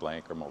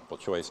fill-in-the-blank or multiple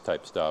choice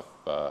type stuff.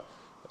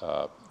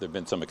 There have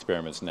been some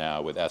experiments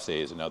now with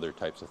essays and other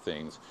types of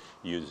things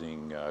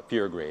using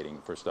peer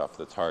grading for stuff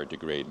that's hard to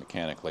grade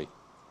mechanically.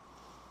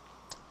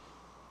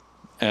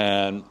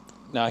 And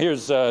now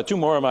here's two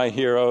more of my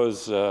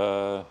heroes.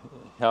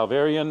 Hal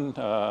Varian,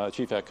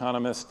 chief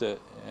economist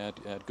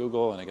at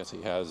Google, and I guess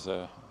he has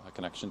a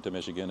connection to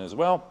Michigan as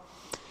well,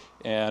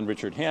 and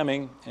Richard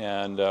Hamming.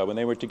 And when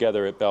they were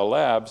together at Bell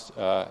Labs,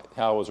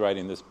 Hal was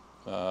writing this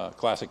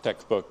classic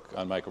textbook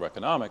on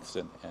microeconomics,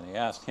 and he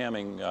asked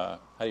Hamming,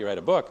 how do you write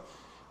a book?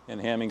 And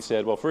Hamming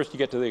said, well, first you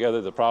get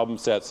together the problem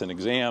sets and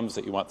exams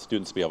that you want the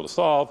students to be able to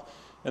solve,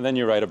 and then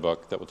you write a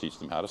book that will teach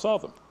them how to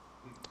solve them.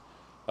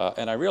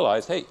 And I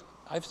realized, hey,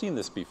 I've seen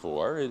this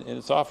before.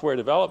 In software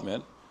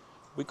development,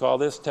 we call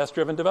this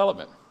test-driven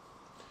development.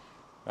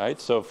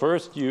 Right? So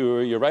first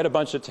you write a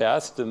bunch of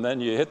tests, and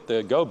then you hit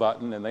the go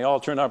button, and they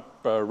all turn up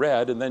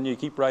red, and then you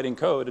keep writing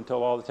code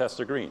until all the tests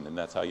are green, and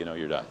that's how you know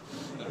you're done.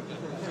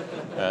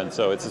 And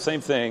so it's the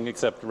same thing,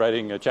 except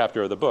writing a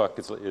chapter of the book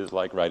is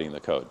like writing the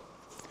code.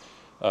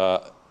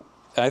 And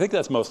I think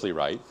that's mostly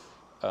right,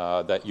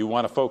 that you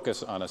want to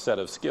focus on a set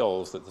of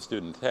skills that the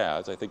student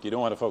has. I think you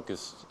don't want to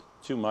focus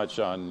too much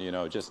on,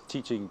 just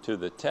teaching to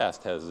the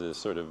test has this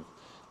sort of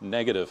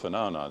negative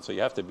phenomenon. So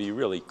you have to be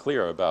really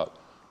clear about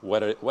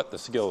what the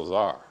skills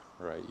are,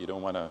 right? You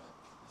don't want to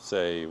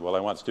say, well, I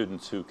want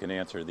students who can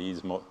answer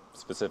these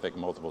specific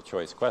multiple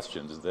choice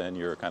questions, then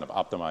you're kind of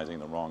optimizing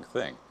the wrong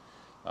thing.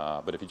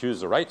 But if you choose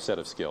the right set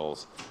of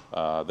skills,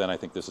 then I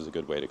think this is a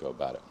good way to go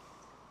about it.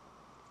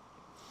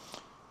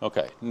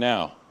 Okay,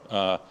 now,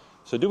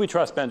 so do we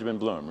trust Benjamin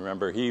Bloom?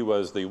 Remember, he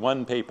was the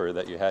one paper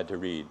that you had to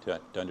read to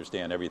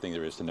understand everything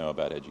there is to know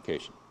about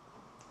education.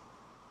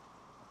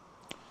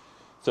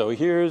 So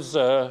here's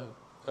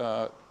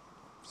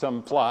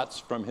some plots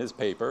from his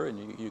paper,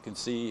 and you can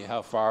see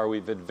how far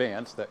we've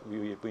advanced, that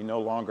we no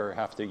longer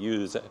have to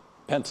use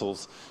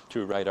pencils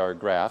to write our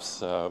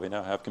graphs. We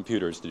now have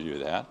computers to do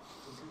that.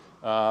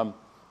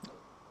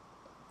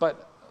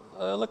 But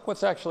look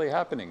what's actually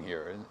happening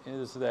here,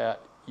 is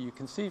that you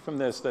can see from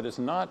this that it's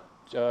not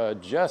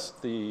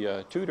just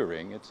the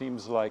tutoring. It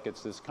seems like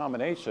it's this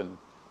combination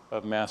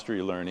of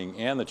mastery learning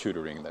and the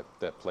tutoring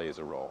that plays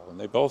a role. And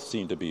they both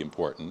seem to be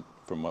important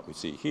from what we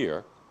see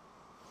here.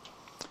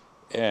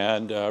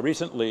 And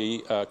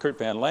recently, Kurt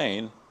Van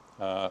Lane,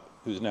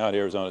 who's now at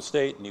Arizona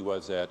State, and he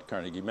was at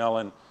Carnegie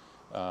Mellon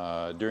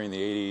during the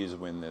 80s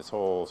when this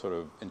whole sort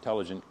of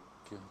intelligent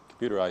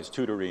computerized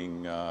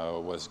tutoring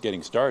was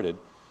getting started,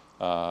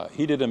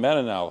 he did a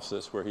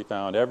meta-analysis where he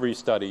found every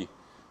study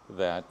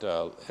that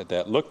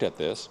looked at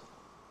this.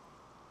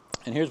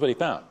 And here's what he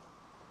found.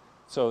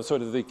 So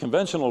sort of the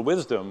conventional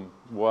wisdom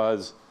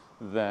was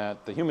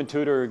that the human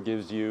tutor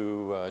gives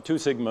you 2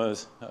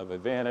 sigmas of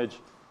advantage,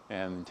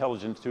 and the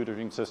intelligent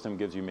tutoring system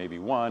gives you maybe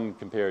 1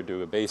 compared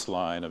to a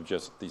baseline of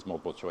just these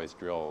multiple choice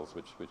drills,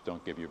 which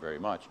don't give you very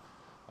much.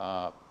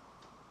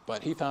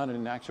 But he found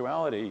in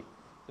actuality,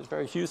 there's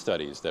very few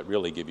studies that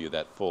really give you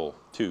that full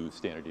 2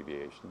 standard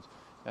deviations.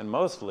 And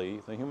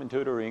mostly, the human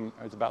tutoring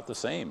is about the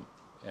same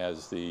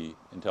as the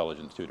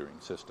intelligence tutoring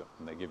system.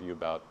 And they give you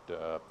about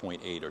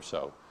 0.8 or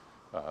so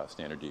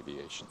standard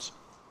deviations.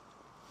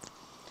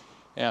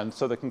 And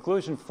so the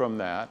conclusion from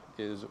that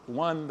is,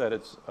 one, that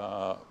it's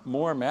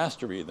more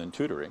mastery than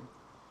tutoring.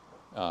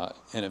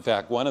 And in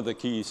fact, one of the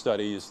key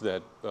studies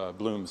that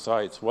Bloom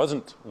cites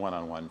wasn't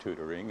one-on-one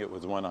tutoring. It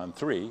was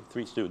 1-on-3,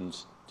 3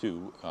 students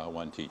to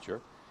 1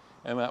 teacher.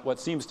 And what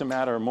seems to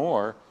matter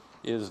more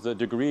is the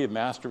degree of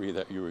mastery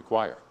that you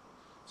require.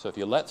 So if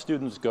you let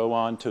students go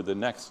on to the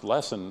next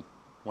lesson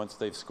once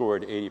they've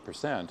scored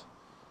 80%,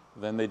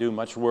 then they do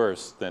much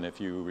worse than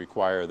if you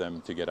require them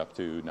to get up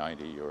to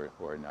 90 or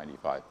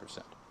 95%.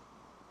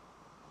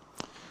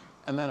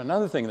 And then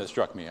another thing that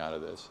struck me out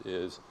of this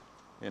is,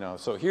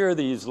 so here are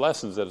these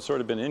lessons that have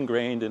sort of been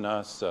ingrained in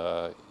us.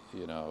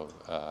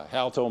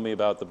 Hal told me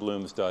about the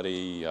Bloom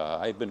study.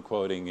 I've been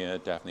quoting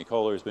it. Daphne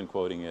Kohler's been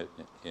quoting it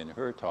in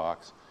her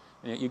talks.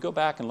 And you go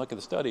back and look at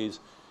the studies,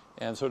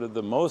 and sort of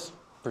the most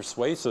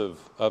persuasive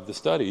of the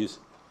studies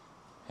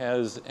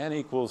has N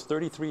equals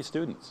 33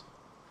 students.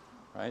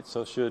 Right?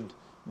 So should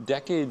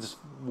decades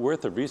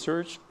worth of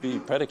research be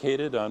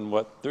predicated on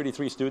what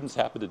 33 students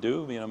happen to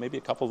do? Maybe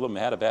a couple of them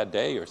had a bad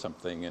day or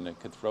something and it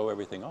could throw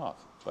everything off.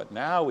 But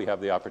now we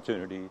have the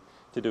opportunity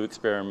to do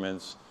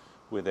experiments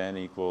with N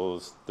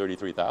equals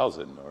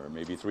 33,000 or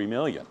maybe 3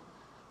 million.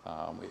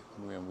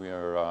 We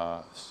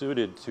are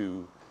suited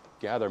to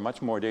gather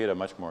much more data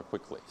much more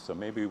quickly. So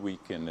maybe we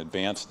can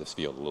advance this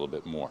field a little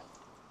bit more.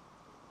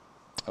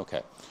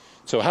 Okay,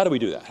 so how do we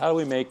do that? How do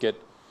we make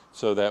it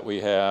so that we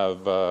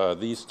have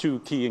these 2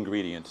 key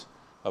ingredients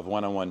of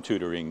one-on-one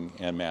tutoring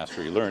and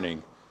mastery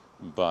learning,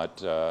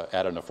 but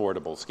at an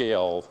affordable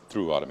scale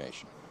through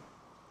automation?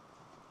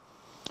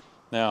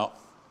 Now,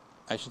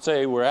 I should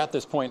say we're at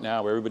this point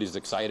now where everybody's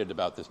excited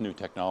about this new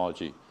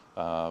technology,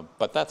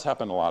 but that's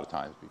happened a lot of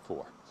times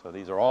before. So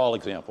these are all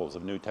examples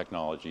of new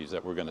technologies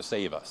that were going to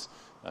save us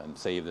and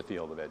save the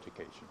field of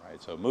education,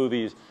 right? So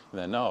movies, and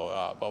then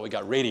well, we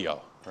got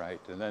radio, right?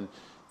 And then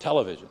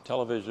television.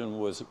 Television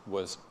was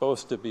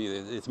supposed to be,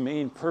 its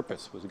main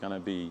purpose was going to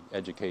be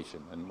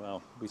education, and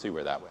well, we see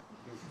where that went.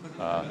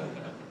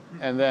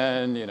 And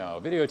then,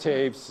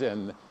 videotapes,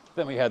 and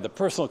then we had the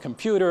personal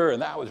computer,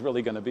 and that was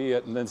really going to be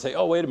it. And then say,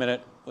 oh, wait a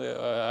minute,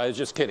 I was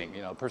just kidding.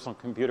 Personal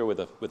computer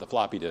with a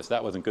floppy disk,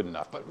 that wasn't good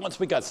enough. But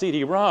once we got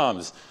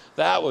CD-ROMs,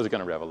 that was going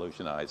to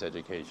revolutionize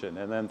education.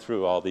 And then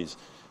through all these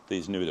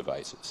new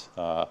devices.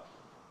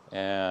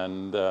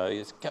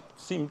 It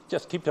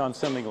just kept on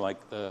seeming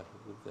like the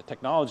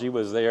technology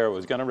was there, it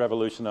was going to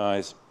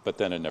revolutionize, but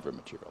then it never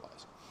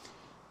materialized.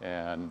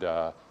 And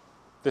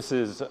this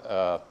is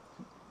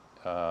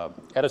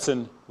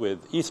Edison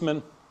with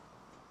Eastman.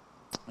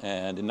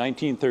 And in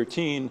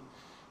 1913,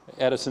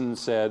 Edison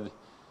said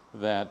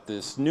that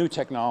this new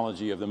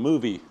technology of the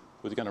movie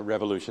was going to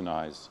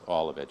revolutionize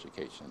all of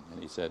education.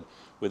 And he said,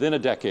 within a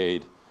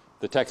decade,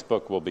 the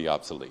textbook will be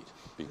obsolete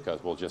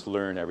because we'll just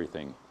learn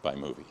everything by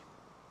movie.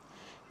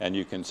 And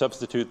you can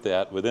substitute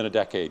that within a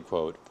decade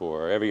quote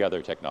for every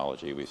other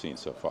technology we've seen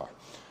so far.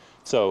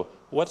 So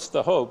what's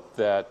the hope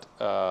that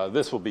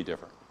this will be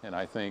different? And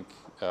I think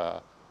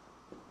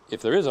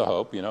if there is a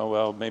hope,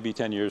 well, maybe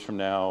 10 years from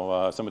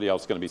now, somebody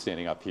else is going to be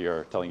standing up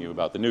here telling you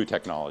about the new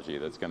technology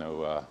that's going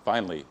to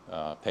finally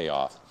pay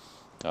off.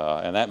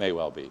 And that may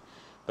well be.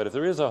 But if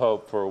there is a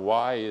hope for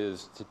why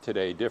is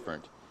today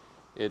different,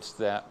 It's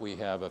that we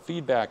have a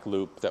feedback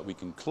loop that we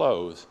can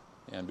close,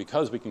 and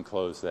because we can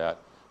close that,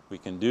 we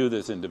can do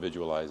this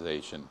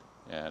individualization,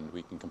 and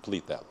we can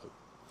complete that loop.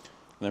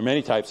 And there are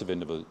many types of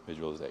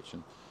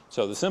individualization.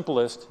 So the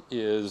simplest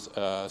is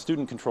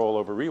student control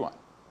over rewind.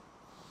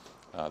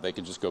 They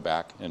can just go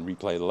back and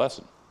replay the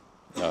lesson.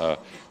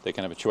 They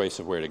can have a choice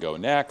of where to go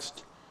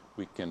next.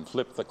 We can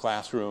flip the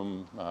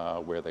classroom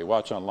where they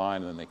watch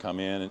online and then they come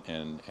in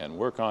and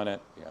work on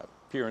it. We have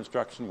peer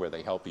instruction where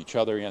they help each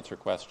other answer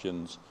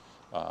questions.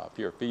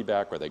 Peer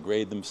feedback where they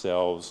grade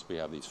themselves. We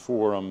have these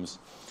forums.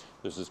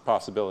 There's this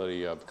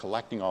possibility of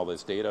collecting all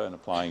this data and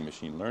applying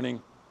machine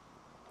learning.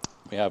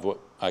 We have what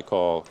I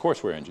call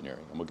courseware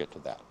engineering, and we'll get to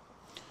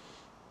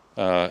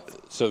that.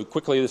 So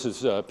quickly, this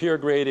is peer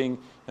grading,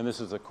 and this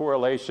is a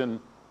correlation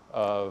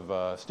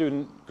of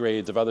student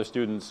grades of other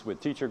students with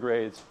teacher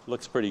grades.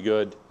 Looks pretty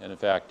good, and in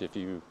fact, if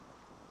you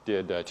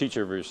did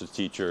teacher versus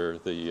teacher,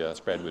 the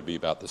spread would be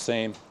about the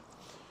same.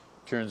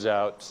 Turns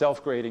out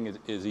self-grading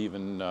is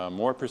even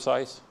more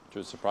precise, which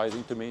was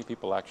surprising to me.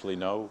 People actually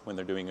know when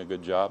they're doing a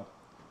good job.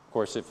 Of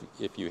course,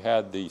 if you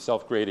had the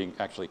self-grading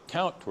actually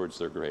count towards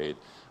their grade,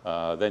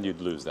 then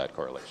you'd lose that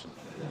correlation.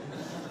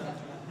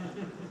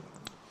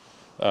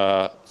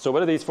 So what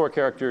do these four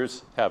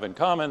characters have in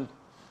common?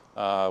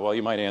 Well,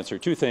 you might answer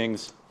two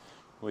things,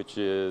 which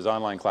is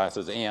online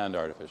classes and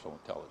artificial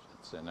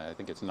intelligence. And I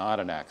think it's not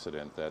an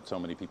accident that so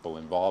many people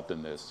involved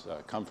in this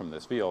come from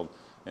this field,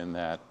 in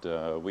that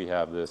we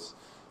have this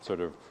sort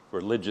of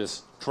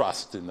religious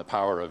trust in the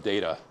power of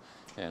data.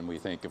 And we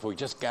think if we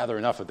just gather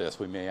enough of this,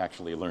 we may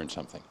actually learn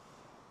something.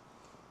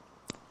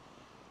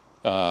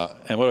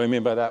 And what do I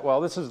mean by that?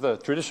 Well, this is the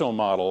traditional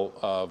model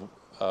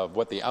of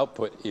what the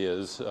output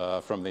is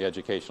from the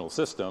educational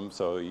system.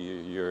 So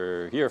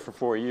you're here for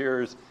 4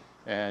 years,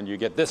 and you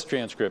get this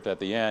transcript at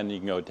the end. You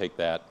can go take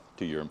that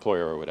to your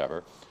employer or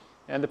whatever.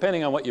 And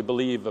depending on what you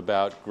believe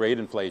about grade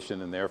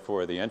inflation and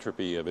therefore the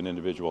entropy of an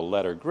individual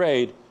letter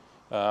grade,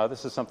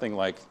 this is something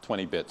like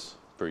 20 bits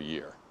per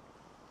year.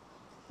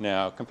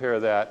 Now,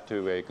 compare that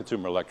to a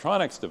consumer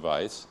electronics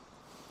device,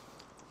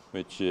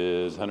 which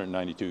is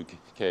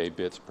 192K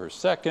bits per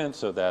second,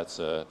 so that's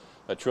a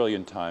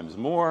trillion times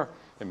more.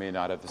 It may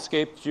not have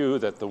escaped you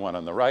that the one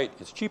on the right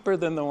is cheaper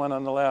than the one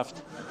on the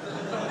left.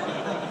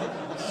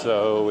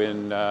 So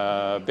in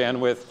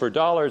bandwidth per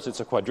dollars,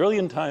 it's a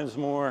quadrillion times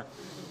more.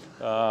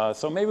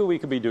 So maybe we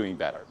could be doing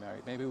better.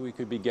 Right? Maybe we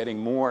could be getting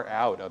more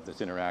out of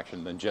this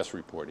interaction than just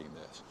reporting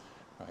this.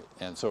 Right?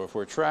 And so if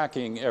we're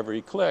tracking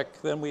every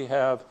click, then we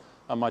have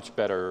a much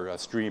better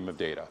stream of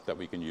data that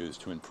we can use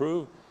to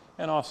improve,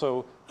 and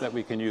also that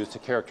we can use to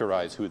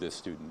characterize who this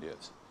student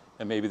is.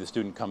 And maybe the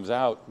student comes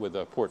out with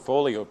a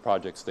portfolio of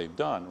projects they've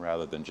done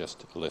rather than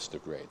just a list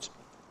of grades.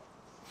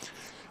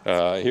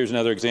 Here's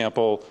another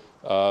example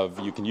of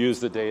you can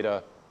use the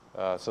data.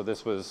 So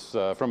this was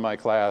from my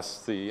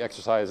class, the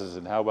exercises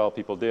and how well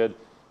people did.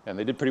 And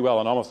they did pretty well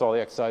on almost all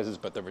the exercises,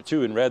 but there were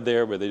 2 in red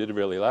there where they did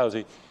really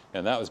lousy.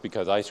 And that was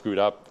because I screwed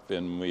up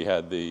and we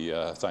had the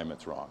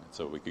assignments wrong.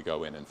 So we could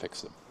go in and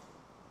fix them.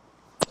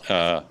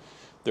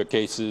 There are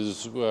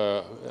cases,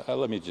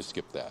 let me just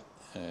skip that.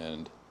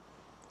 And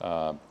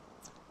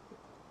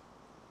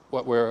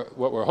what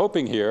we're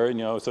hoping here,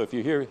 so if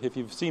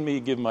you've seen me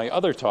give my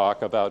other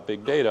talk about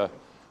big data,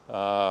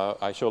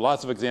 I show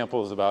lots of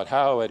examples about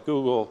how at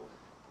Google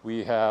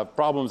we have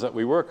problems that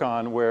we work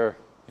on where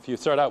if you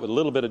start out with a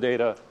little bit of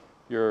data,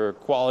 your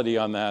quality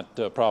on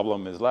that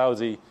problem is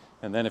lousy,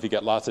 and then if you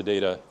get lots of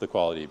data, the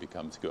quality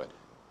becomes good.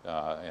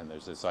 And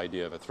there's this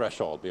idea of a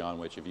threshold beyond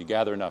which if you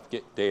gather enough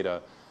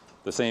data,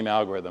 the same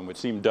algorithm, which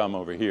seemed dumb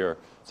over here,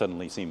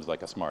 suddenly seems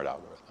like a smart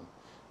algorithm.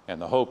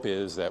 And the hope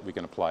is that we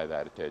can apply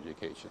that to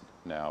education.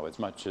 Now, as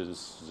much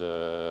as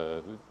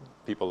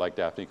people like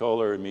Daphne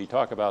Kohler and me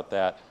talk about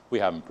that, we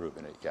haven't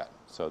proven it yet.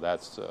 So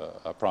that's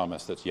a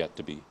promise that's yet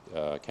to be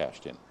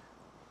cashed in.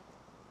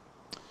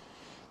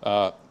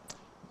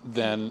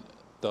 Then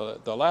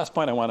the last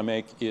point I want to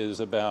make is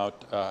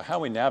about how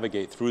we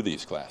navigate through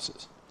these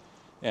classes.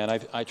 And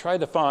I tried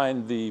to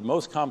find the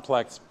most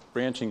complex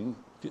branching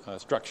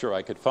structure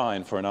I could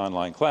find for an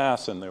online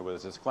class, and there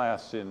was this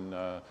class in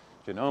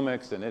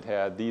genomics, and it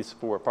had these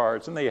 4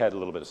 parts, and they had a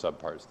little bit of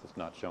subparts that's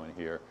not shown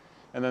here.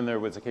 And then there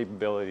was a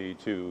capability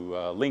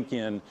to link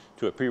in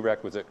to a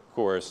prerequisite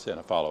course and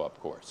a follow-up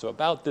course. So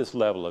about this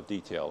level of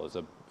detail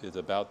is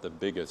about the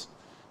biggest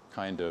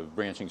kind of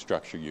branching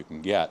structure you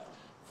can get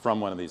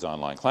from one of these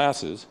online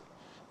classes.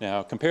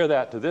 Now compare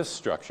that to this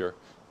structure.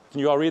 Can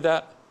you all read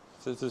that?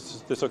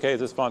 Is this okay? Is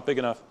this font big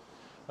enough?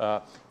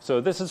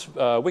 So this is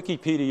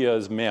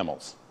Wikipedia's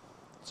mammals.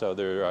 So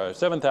there are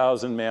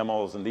 7,000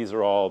 mammals, and these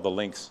are all the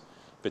links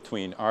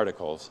between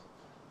articles.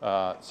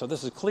 So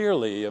this is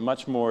clearly a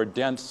much more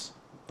dense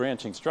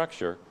branching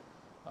structure.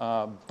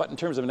 But in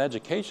terms of an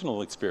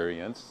educational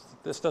experience,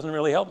 this doesn't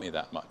really help me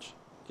that much.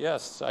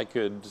 Yes, I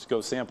could just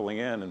go sampling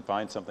in and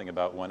find something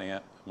about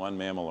one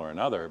mammal or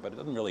another, but it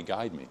doesn't really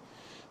guide me.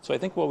 So I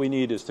think what we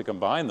need is to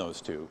combine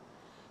those two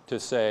to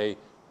say,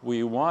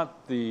 we want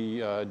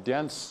the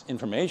dense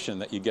information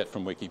that you get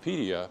from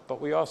Wikipedia, but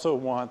we also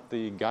want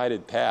the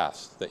guided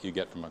paths that you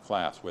get from a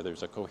class where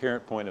there's a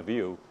coherent point of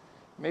view,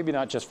 maybe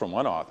not just from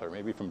one author,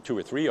 maybe from 2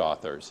 or 3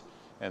 authors,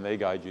 and they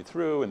guide you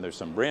through, and there's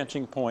some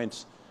branching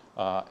points.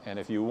 And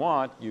if you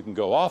want, you can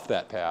go off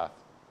that path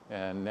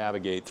and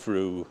navigate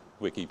through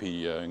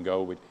Wikipedia and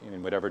go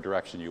in whatever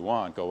direction you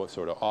want, go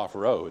sort of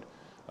off-road.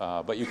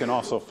 But you can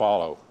also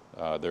follow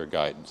their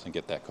guidance and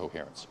get that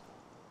coherence.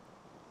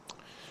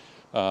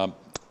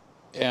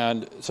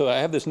 And so I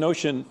have this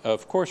notion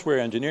of courseware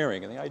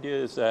engineering, and the idea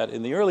is that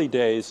in the early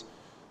days,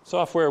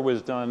 software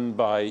was done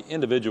by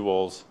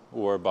individuals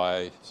or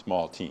by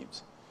small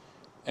teams.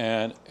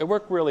 And it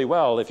worked really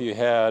well if you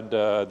had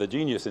the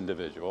genius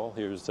individual.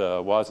 Here's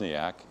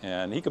Wozniak,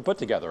 and he could put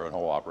together a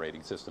whole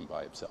operating system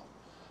by himself.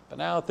 But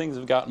now things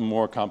have gotten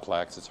more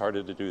complex. It's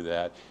harder to do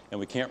that, and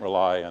we can't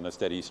rely on a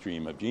steady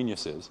stream of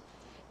geniuses.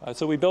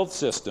 So we built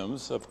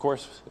systems, of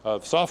course,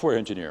 of software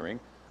engineering,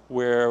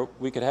 where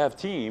we could have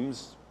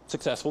teams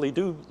successfully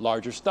do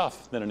larger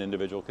stuff than an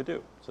individual could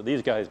do. So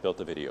these guys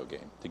built a video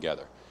game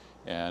together.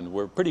 And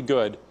we're pretty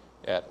good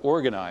at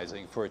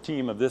organizing for a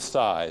team of this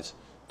size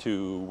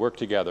to work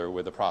together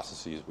with the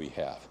processes we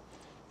have.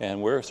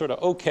 And we're sort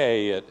of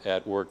okay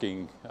at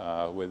working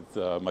with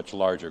much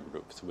larger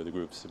groups, with the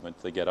groups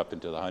once they get up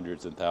into the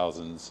hundreds and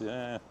thousands.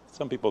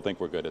 Some people think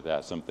we're good at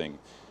that, some think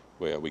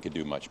we could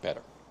do much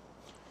better.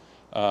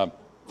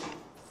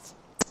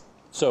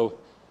 So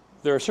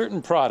there are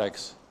certain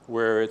products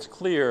where it's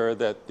clear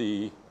that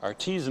the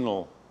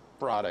artisanal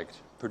product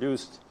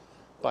produced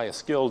by a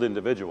skilled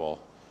individual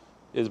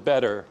is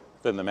better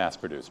than the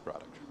mass-produced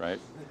product, right?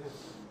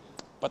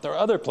 But there are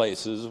other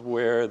places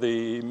where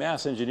the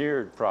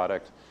mass-engineered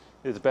product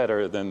is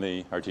better than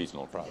the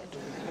artisanal product.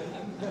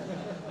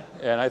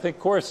 And I think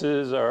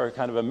courses are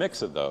kind of a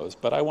mix of those,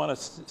 but I want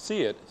to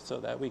see it so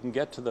that we can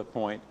get to the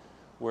point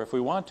where if we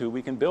want to,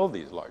 we can build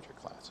these larger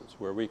classes,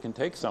 where we can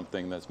take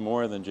something that's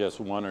more than just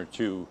 1 or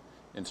 2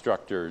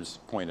 instructors'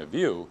 point of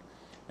view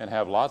and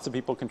have lots of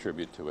people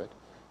contribute to it,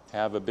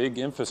 have a big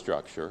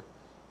infrastructure,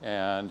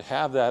 and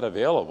have that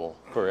available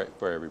for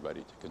everybody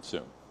to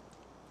consume.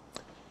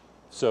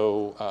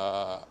 So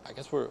I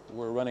guess we're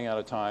running out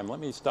of time. Let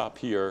me stop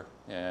here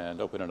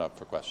and open it up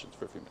for questions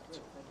for a few minutes.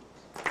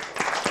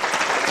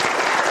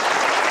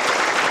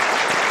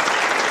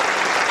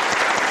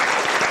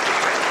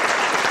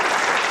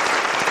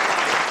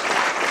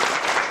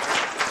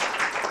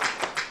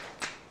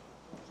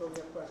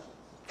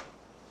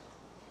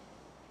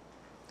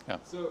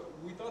 So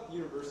we thought the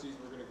universities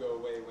were going to go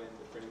away when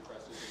the printing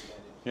press was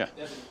invented. Yeah. That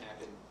didn't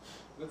happen.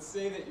 Let's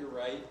say that you're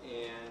right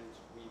and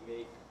we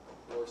make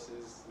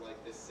courses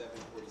like this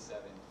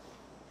 747.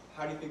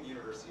 How do you think the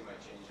university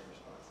might change in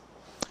response?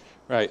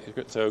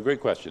 Right. So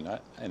great question.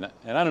 And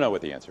I don't know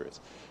what the answer is.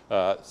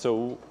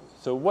 So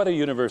what do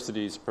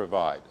universities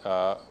provide?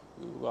 Well,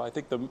 I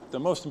think the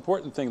most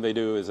important thing they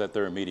do is that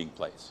they're a meeting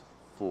place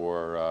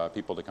for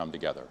people to come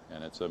together.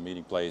 And it's a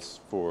meeting place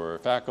for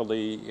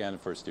faculty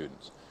and for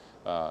students.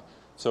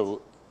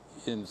 So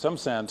in some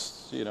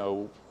sense, you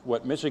know,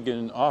 what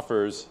Michigan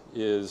offers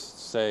is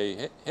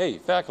say, hey,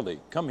 faculty,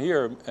 come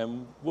here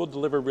and we'll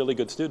deliver really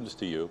good students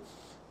to you.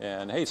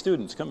 And hey,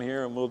 students, come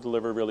here and we'll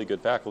deliver really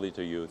good faculty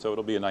to you. So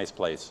it'll be a nice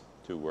place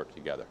to work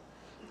together.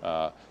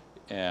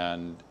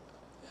 And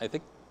I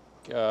think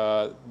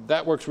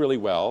that works really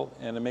well,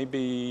 and it may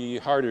be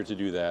harder to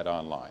do that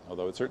online,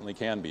 although it certainly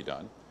can be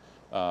done.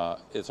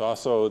 It's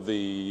also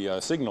the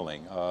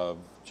signaling of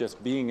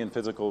just being in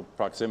physical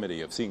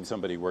proximity, of seeing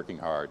somebody working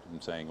hard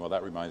and saying, well,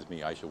 that reminds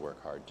me I should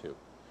work hard too.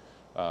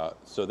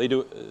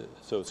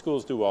 So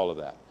schools do all of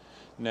that.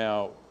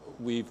 Now,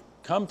 we've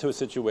come to a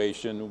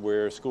situation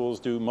where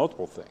schools do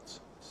multiple things.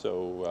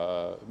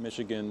 So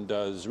Michigan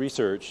does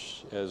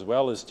research as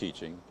well as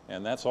teaching,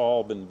 and that's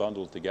all been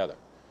bundled together.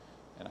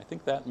 And I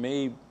think that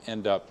may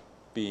end up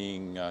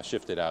being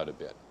shifted out a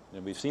bit.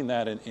 And we've seen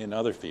that in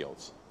other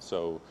fields.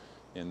 So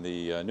in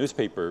the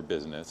newspaper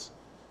business,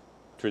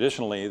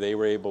 traditionally they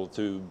were able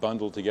to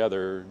bundle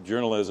together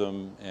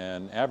journalism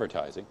and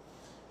advertising.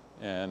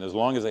 And as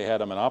long as they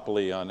had a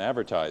monopoly on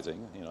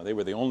advertising, you know, they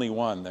were the only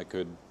one that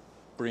could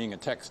bring a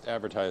text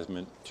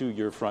advertisement to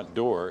your front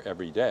door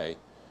every day,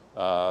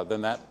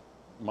 then that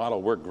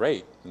model worked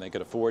great, and they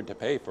could afford to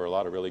pay for a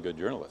lot of really good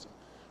journalism.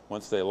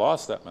 Once they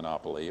lost that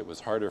monopoly, it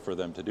was harder for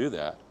them to do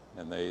that,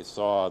 and they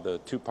saw the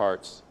two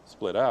parts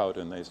split out,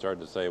 and they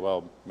started to say,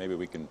 well, maybe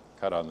we can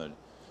cut on the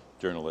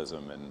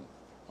journalism and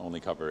only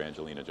cover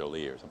Angelina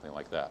Jolie or something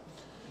like that.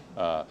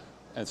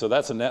 And so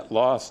that's a net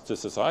loss to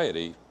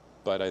society,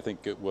 but I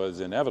think it was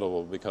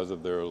inevitable because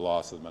of their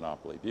loss of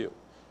monopoly view.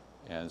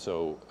 And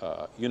so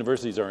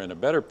universities are in a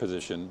better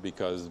position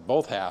because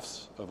both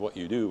halves of what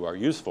you do are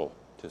useful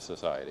to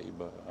society,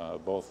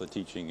 both the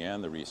teaching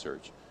and the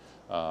research.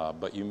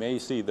 But you may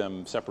see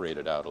them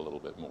separated out a little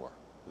bit more,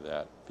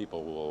 that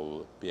people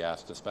will be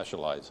asked to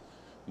specialize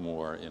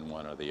more in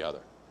one or the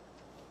other.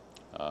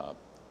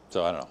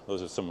 So I don't know,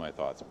 those are some of my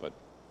thoughts, but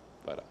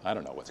I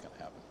don't know what's going to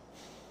happen.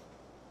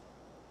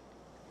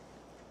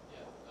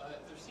 Yeah,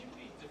 there seem to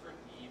be different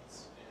needs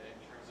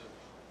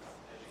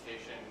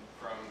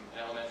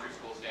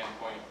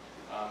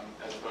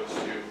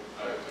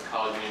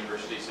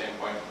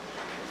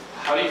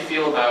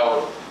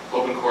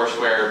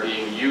are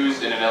being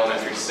used in an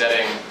elementary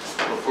setting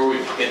before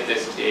we've hit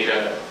this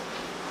data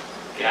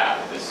gap,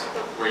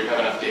 where you have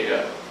enough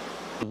data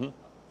to do it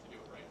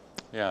right?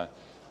 Yeah.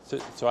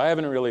 So I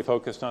haven't really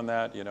focused on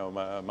that. You know,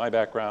 my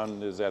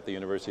background is at the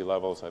university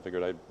level, so I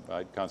figured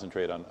I'd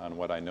concentrate on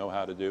what I know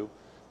how to do.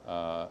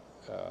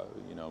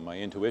 You know, my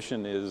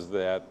intuition is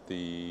that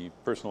the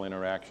personal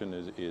interaction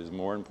is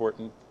more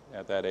important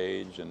at that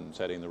age, and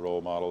setting the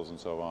role models and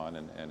so on,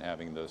 and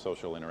having the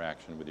social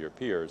interaction with your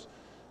peers.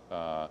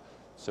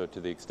 So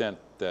to the extent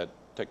that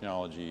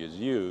technology is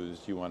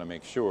used, you want to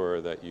make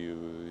sure that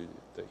you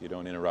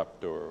don't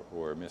interrupt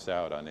or miss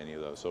out on any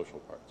of those social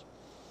parts.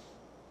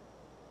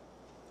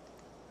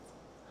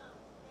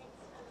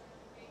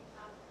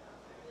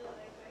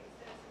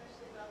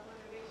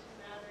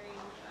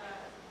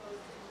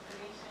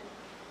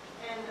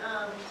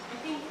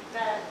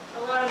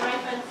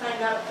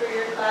 Up for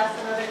your class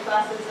and other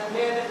classes, and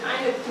they're the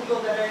kind of people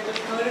that are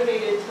just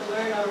motivated to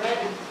learn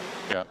already.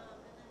 Yeah.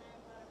 And then I have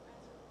a lot of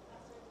friends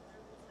who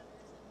are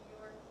professors in New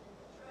York and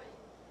Detroit,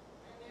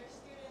 and their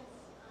students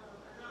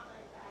are not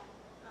like that,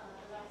 the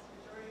vast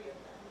majority of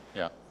them.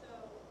 Yeah.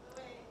 So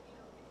the way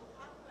people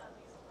talk about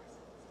these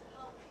courses is to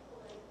help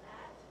people like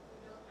that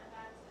who don't have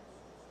access to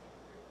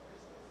standard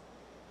courses.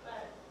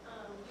 But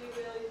do you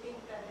really think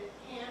that it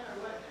can,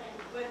 or what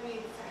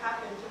needs to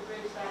happen to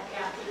bridge that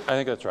gap? I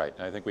think that's right.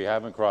 I think we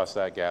haven't crossed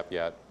that gap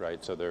yet,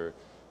 right? So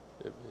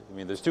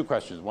there's two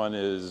questions. One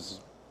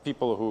is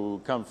people who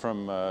come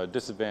from a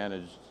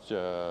disadvantaged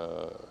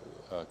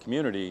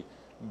community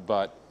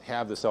but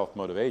have the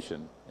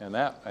self-motivation, and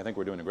that I think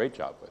we're doing a great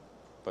job with.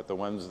 But the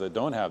ones that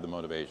don't have the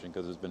motivation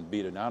because it's been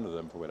beaten out of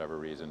them for whatever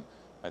reason,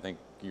 I think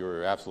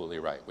you're absolutely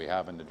right. We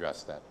haven't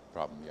addressed that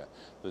problem yet.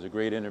 There's a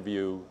great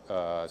interview.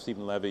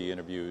 Stephen Levy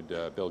interviewed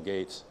Bill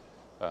Gates,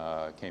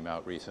 came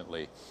out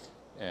recently,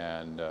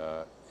 and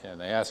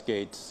they asked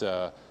Gates,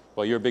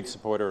 well, you're a big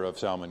supporter of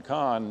Salman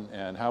Khan,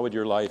 and how would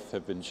your life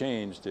have been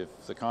changed if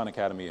the Khan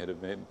Academy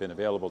had been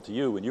available to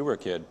you when you were a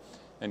kid?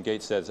 And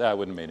Gates says, it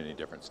wouldn't have made any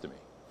difference to me.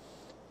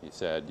 He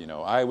said, you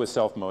know, I was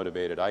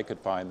self-motivated. I could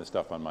find the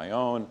stuff on my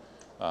own.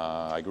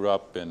 I grew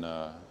up in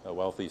a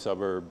wealthy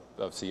suburb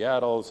of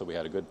Seattle, so we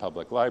had a good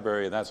public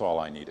library, and that's all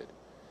I needed.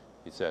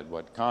 He said,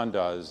 what Khan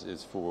does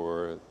is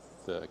for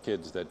the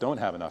kids that don't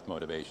have enough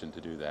motivation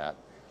to do that,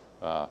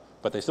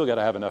 but they still got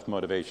to have enough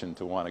motivation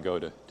to want to go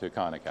to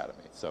Khan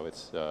Academy. So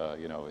it's,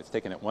 you know, it's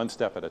taking it one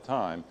step at a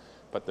time,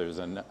 but there's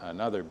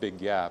another big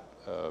gap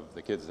of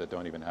the kids that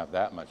don't even have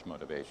that much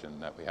motivation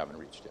that we haven't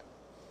reached yet.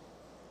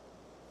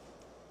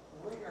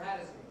 Wearing your hat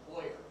as an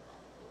employer,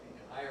 looking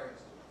at hiring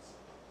students,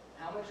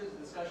 how much has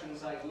the discussion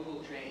inside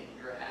Google changed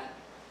your hat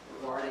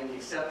regarding the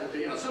acceptance,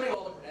 you know, assuming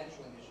all the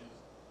credentialing issues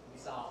can be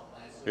solved,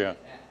 and I assume Yeah.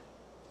 you can,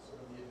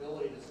 sort of the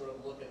ability to sort of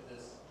look at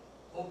this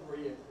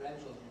potpourri of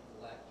credentials you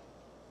collect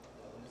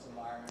in this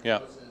environment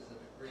Yeah. versus a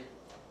degree.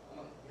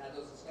 You had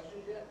those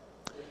discussions yet?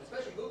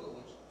 Especially Google,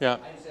 which Yeah.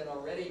 I said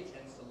already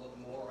tends to look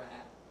more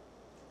at,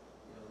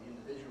 you know, the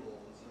individual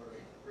than sort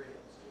of a degree.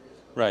 I'm just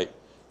curious. Right.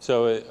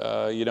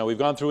 So, you know, we've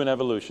gone through an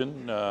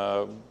evolution.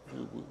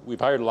 We've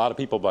hired a lot of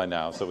people by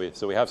now, so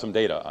we have some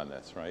data on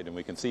this, right? And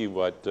we can see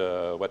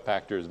what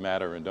factors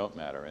matter and don't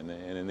matter. And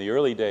in the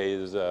early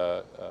days,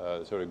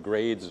 sort of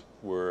grades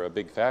were a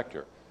big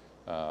factor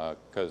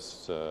because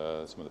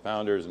some of the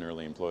founders and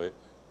early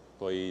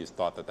employees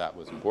thought that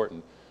was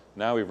important.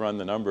 Now we've run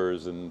the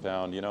numbers and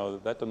found, you know,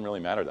 that doesn't really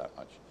matter that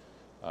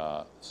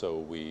much. So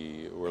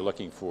we're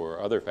looking for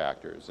other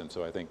factors, and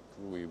so I think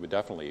we would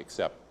definitely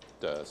accept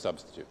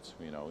substitutes.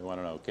 You know, we want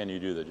to know, can you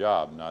do the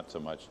job, not so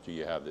much do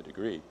you have the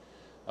degree.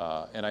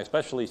 And I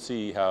especially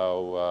see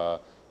how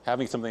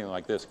having something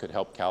like this could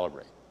help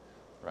calibrate,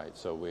 right?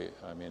 So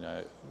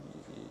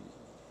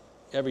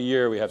every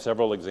year we have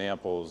several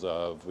examples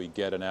of we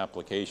get an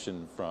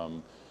application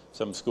from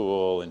some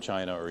school in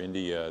China or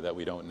India that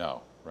we don't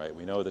know, right?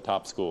 We know the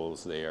top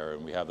schools there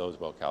and we have those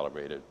well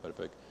calibrated, but if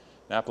an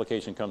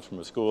application comes from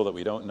a school that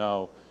we don't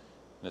know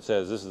and it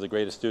says this is the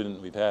greatest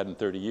student we've had in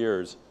 30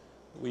 years,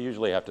 we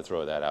usually have to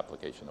throw that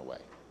application away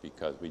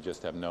because we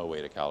just have no way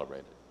to calibrate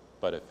it.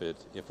 But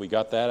if we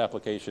got that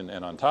application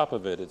and on top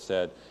of it it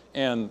said,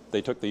 and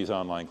they took these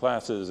online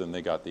classes and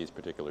they got these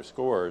particular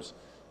scores,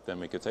 then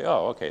we could say,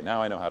 oh, okay,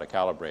 now I know how to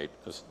calibrate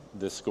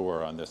this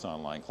score on this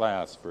online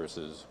class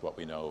versus what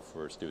we know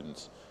for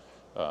students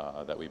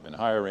that we've been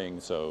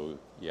hiring. So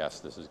yes,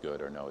 this is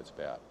good, or no, it's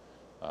bad.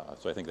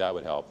 So I think that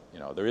would help. You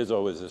know, there is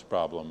always this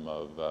problem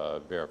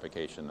of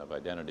verification of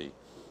identity,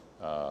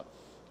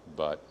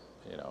 but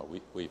you know,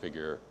 we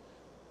figure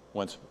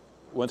once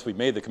we've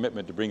made the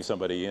commitment to bring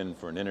somebody in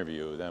for an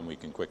interview, then we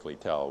can quickly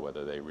tell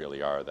whether they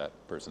really are that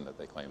person that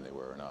they claim they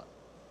were or not.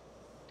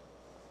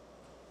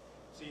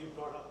 So you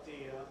brought up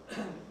the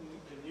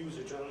news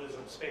or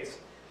journalism space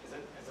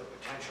as a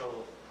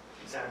potential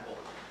example.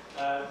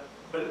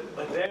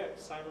 But there,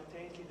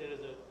 simultaneously, there is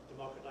a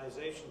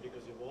democratization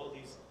because you have all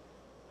these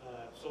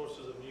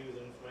sources of news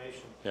and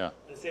information. Yeah.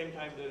 At the same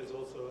time, there is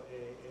also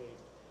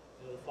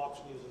the Fox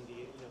News and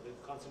the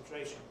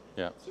concentration.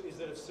 Yeah. So is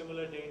there a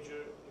similar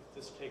danger if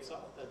this takes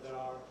off, that there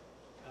are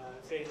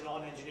say in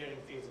non-engineering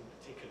fields in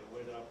particular,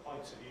 where there are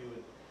points of view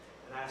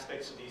and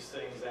aspects of these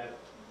things that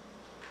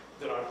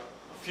there are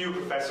a few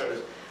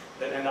professors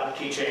that end up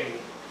teaching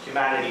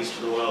humanities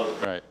to the world.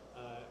 Right.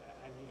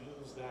 And you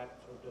lose that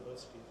sort of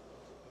diversity.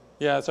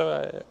 Yeah,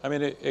 so I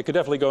mean, it could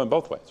definitely go in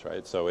both ways,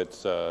 right? So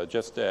it's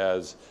just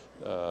as,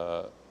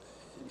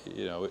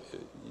 you know,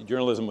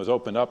 journalism was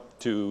opened up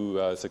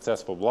to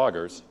successful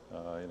bloggers.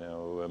 You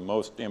know,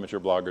 most amateur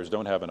bloggers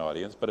don't have an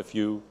audience, but a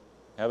few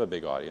have a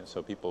big audience.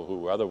 So people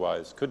who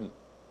otherwise couldn't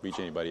reach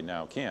anybody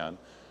now can.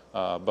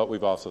 But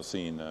we've also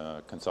seen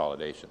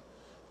consolidation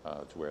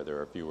to where there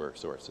are fewer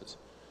sources.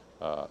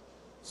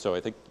 So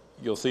I think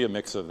you'll see a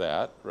mix of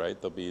that,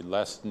 right? There'll be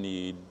less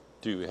need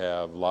to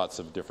have lots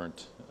of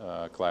different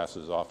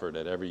classes offered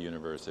at every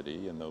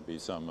university, and there'll be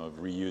some of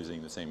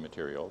reusing the same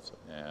materials,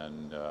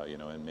 and you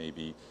know, and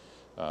maybe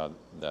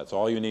that's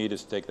all you need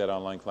is to take that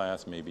online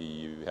class. Maybe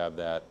you have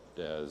that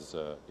as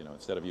you know,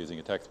 instead of using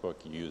a textbook,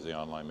 you use the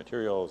online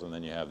materials, and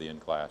then you have the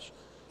in-class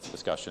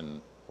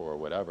discussion or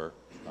whatever.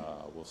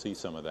 We'll see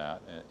some of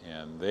that,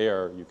 and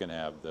there you can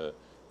have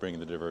bring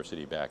the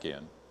diversity back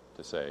in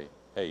to say,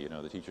 hey, you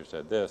know, the teacher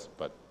said this,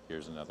 but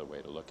here's another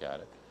way to look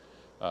at it.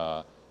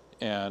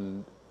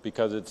 And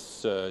because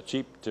it's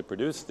cheap to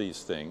produce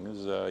these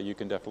things, you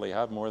can definitely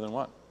have more than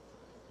one.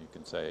 You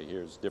can say,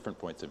 here's different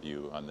points of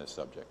view on this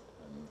subject,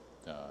 and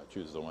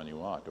choose the one you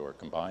want, or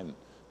combine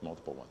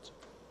multiple ones.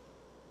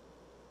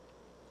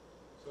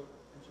 So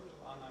in terms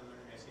of online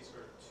learning, I see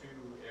sort of two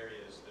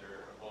areas that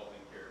are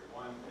evolving here.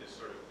 One is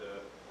sort of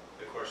the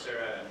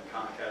Coursera and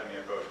Khan Academy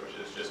approach, which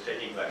is just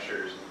taking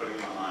lectures and putting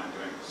them online and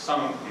doing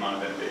some amount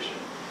of innovation,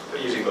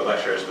 but using the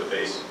lecture as the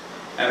base.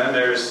 And then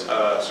there's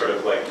sort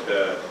of like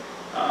the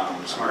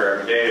Smarter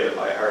Every Day, the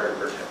By Heart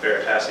or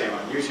Veritasium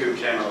on YouTube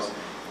channels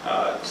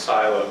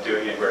style of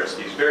doing it, where it's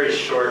these very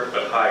short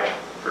but high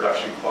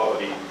production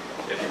quality,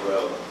 if you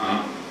will,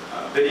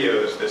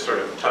 videos that sort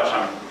of touch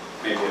on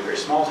maybe a very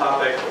small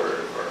topic or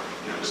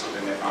you know, just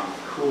something they found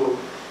cool.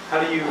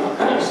 How do you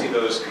see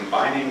those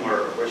combining,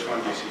 or which one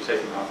do you see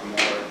taking off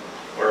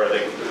more, or are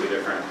they completely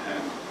different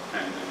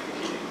and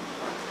competing?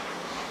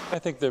 I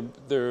think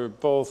they're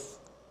both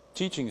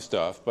teaching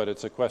stuff, but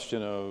it's a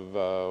question of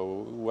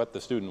what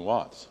the student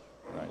wants,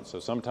 right? So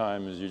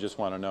sometimes you just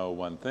want to know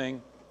one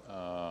thing,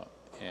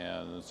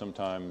 and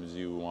sometimes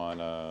you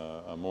want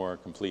a more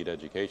complete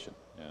education.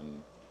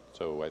 And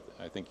so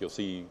I think you'll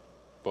see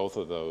both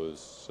of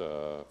those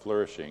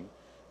flourishing.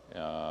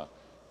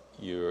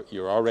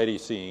 You're already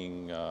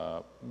seeing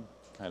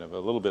kind of a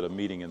little bit of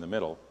meeting in the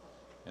middle,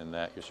 in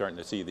that you're starting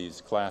to see these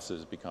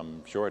classes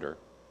become shorter.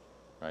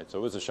 Right, so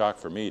it was a shock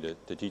for me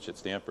to teach at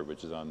Stanford,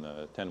 which is on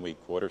the 10-week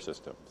quarter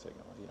system. Saying,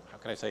 oh, you know, how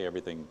can I say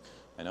everything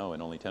I know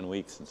in only 10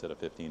 weeks instead of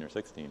 15 or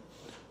 16?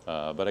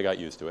 But I got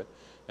used to it.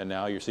 And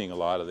now you're seeing a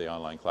lot of the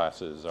online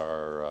classes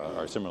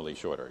are similarly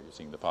shorter. You're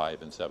seeing the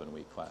 5- and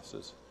 7-week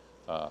classes.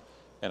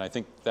 And I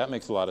think that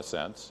makes a lot of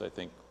sense. I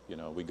think, you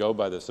know, we go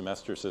by the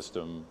semester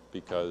system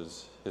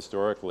because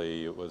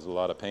historically it was a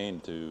lot of pain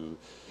to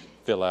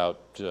fill out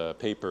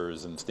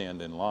papers and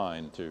stand in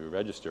line to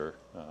register.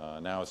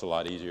 Now it's a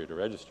lot easier to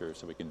register,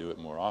 so we can do it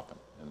more often,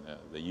 and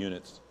the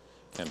units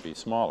can be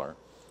smaller.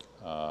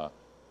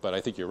 But I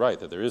think you're right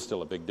that there is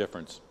still a big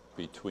difference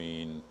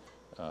between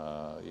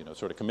you know,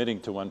 sort of committing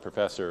to one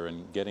professor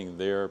and getting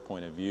their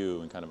point of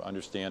view and kind of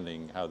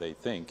understanding how they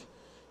think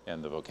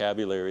and the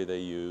vocabulary they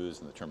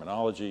use and the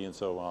terminology and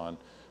so on,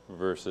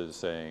 versus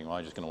saying, well,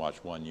 I'm just going to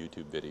watch one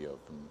YouTube video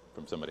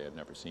from somebody I've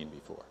never seen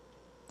before.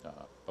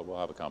 But we'll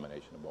have a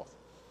combination of both.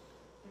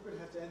 I think we're going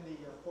to have to end the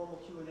formal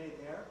Q&A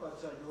there, but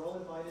you're all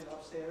invited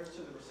upstairs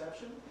to the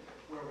reception,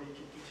 where we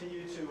can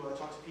continue to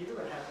talk to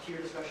Peter and have peer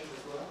discussions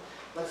as well.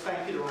 Let's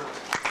thank Peter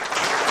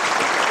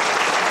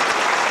Reynolds.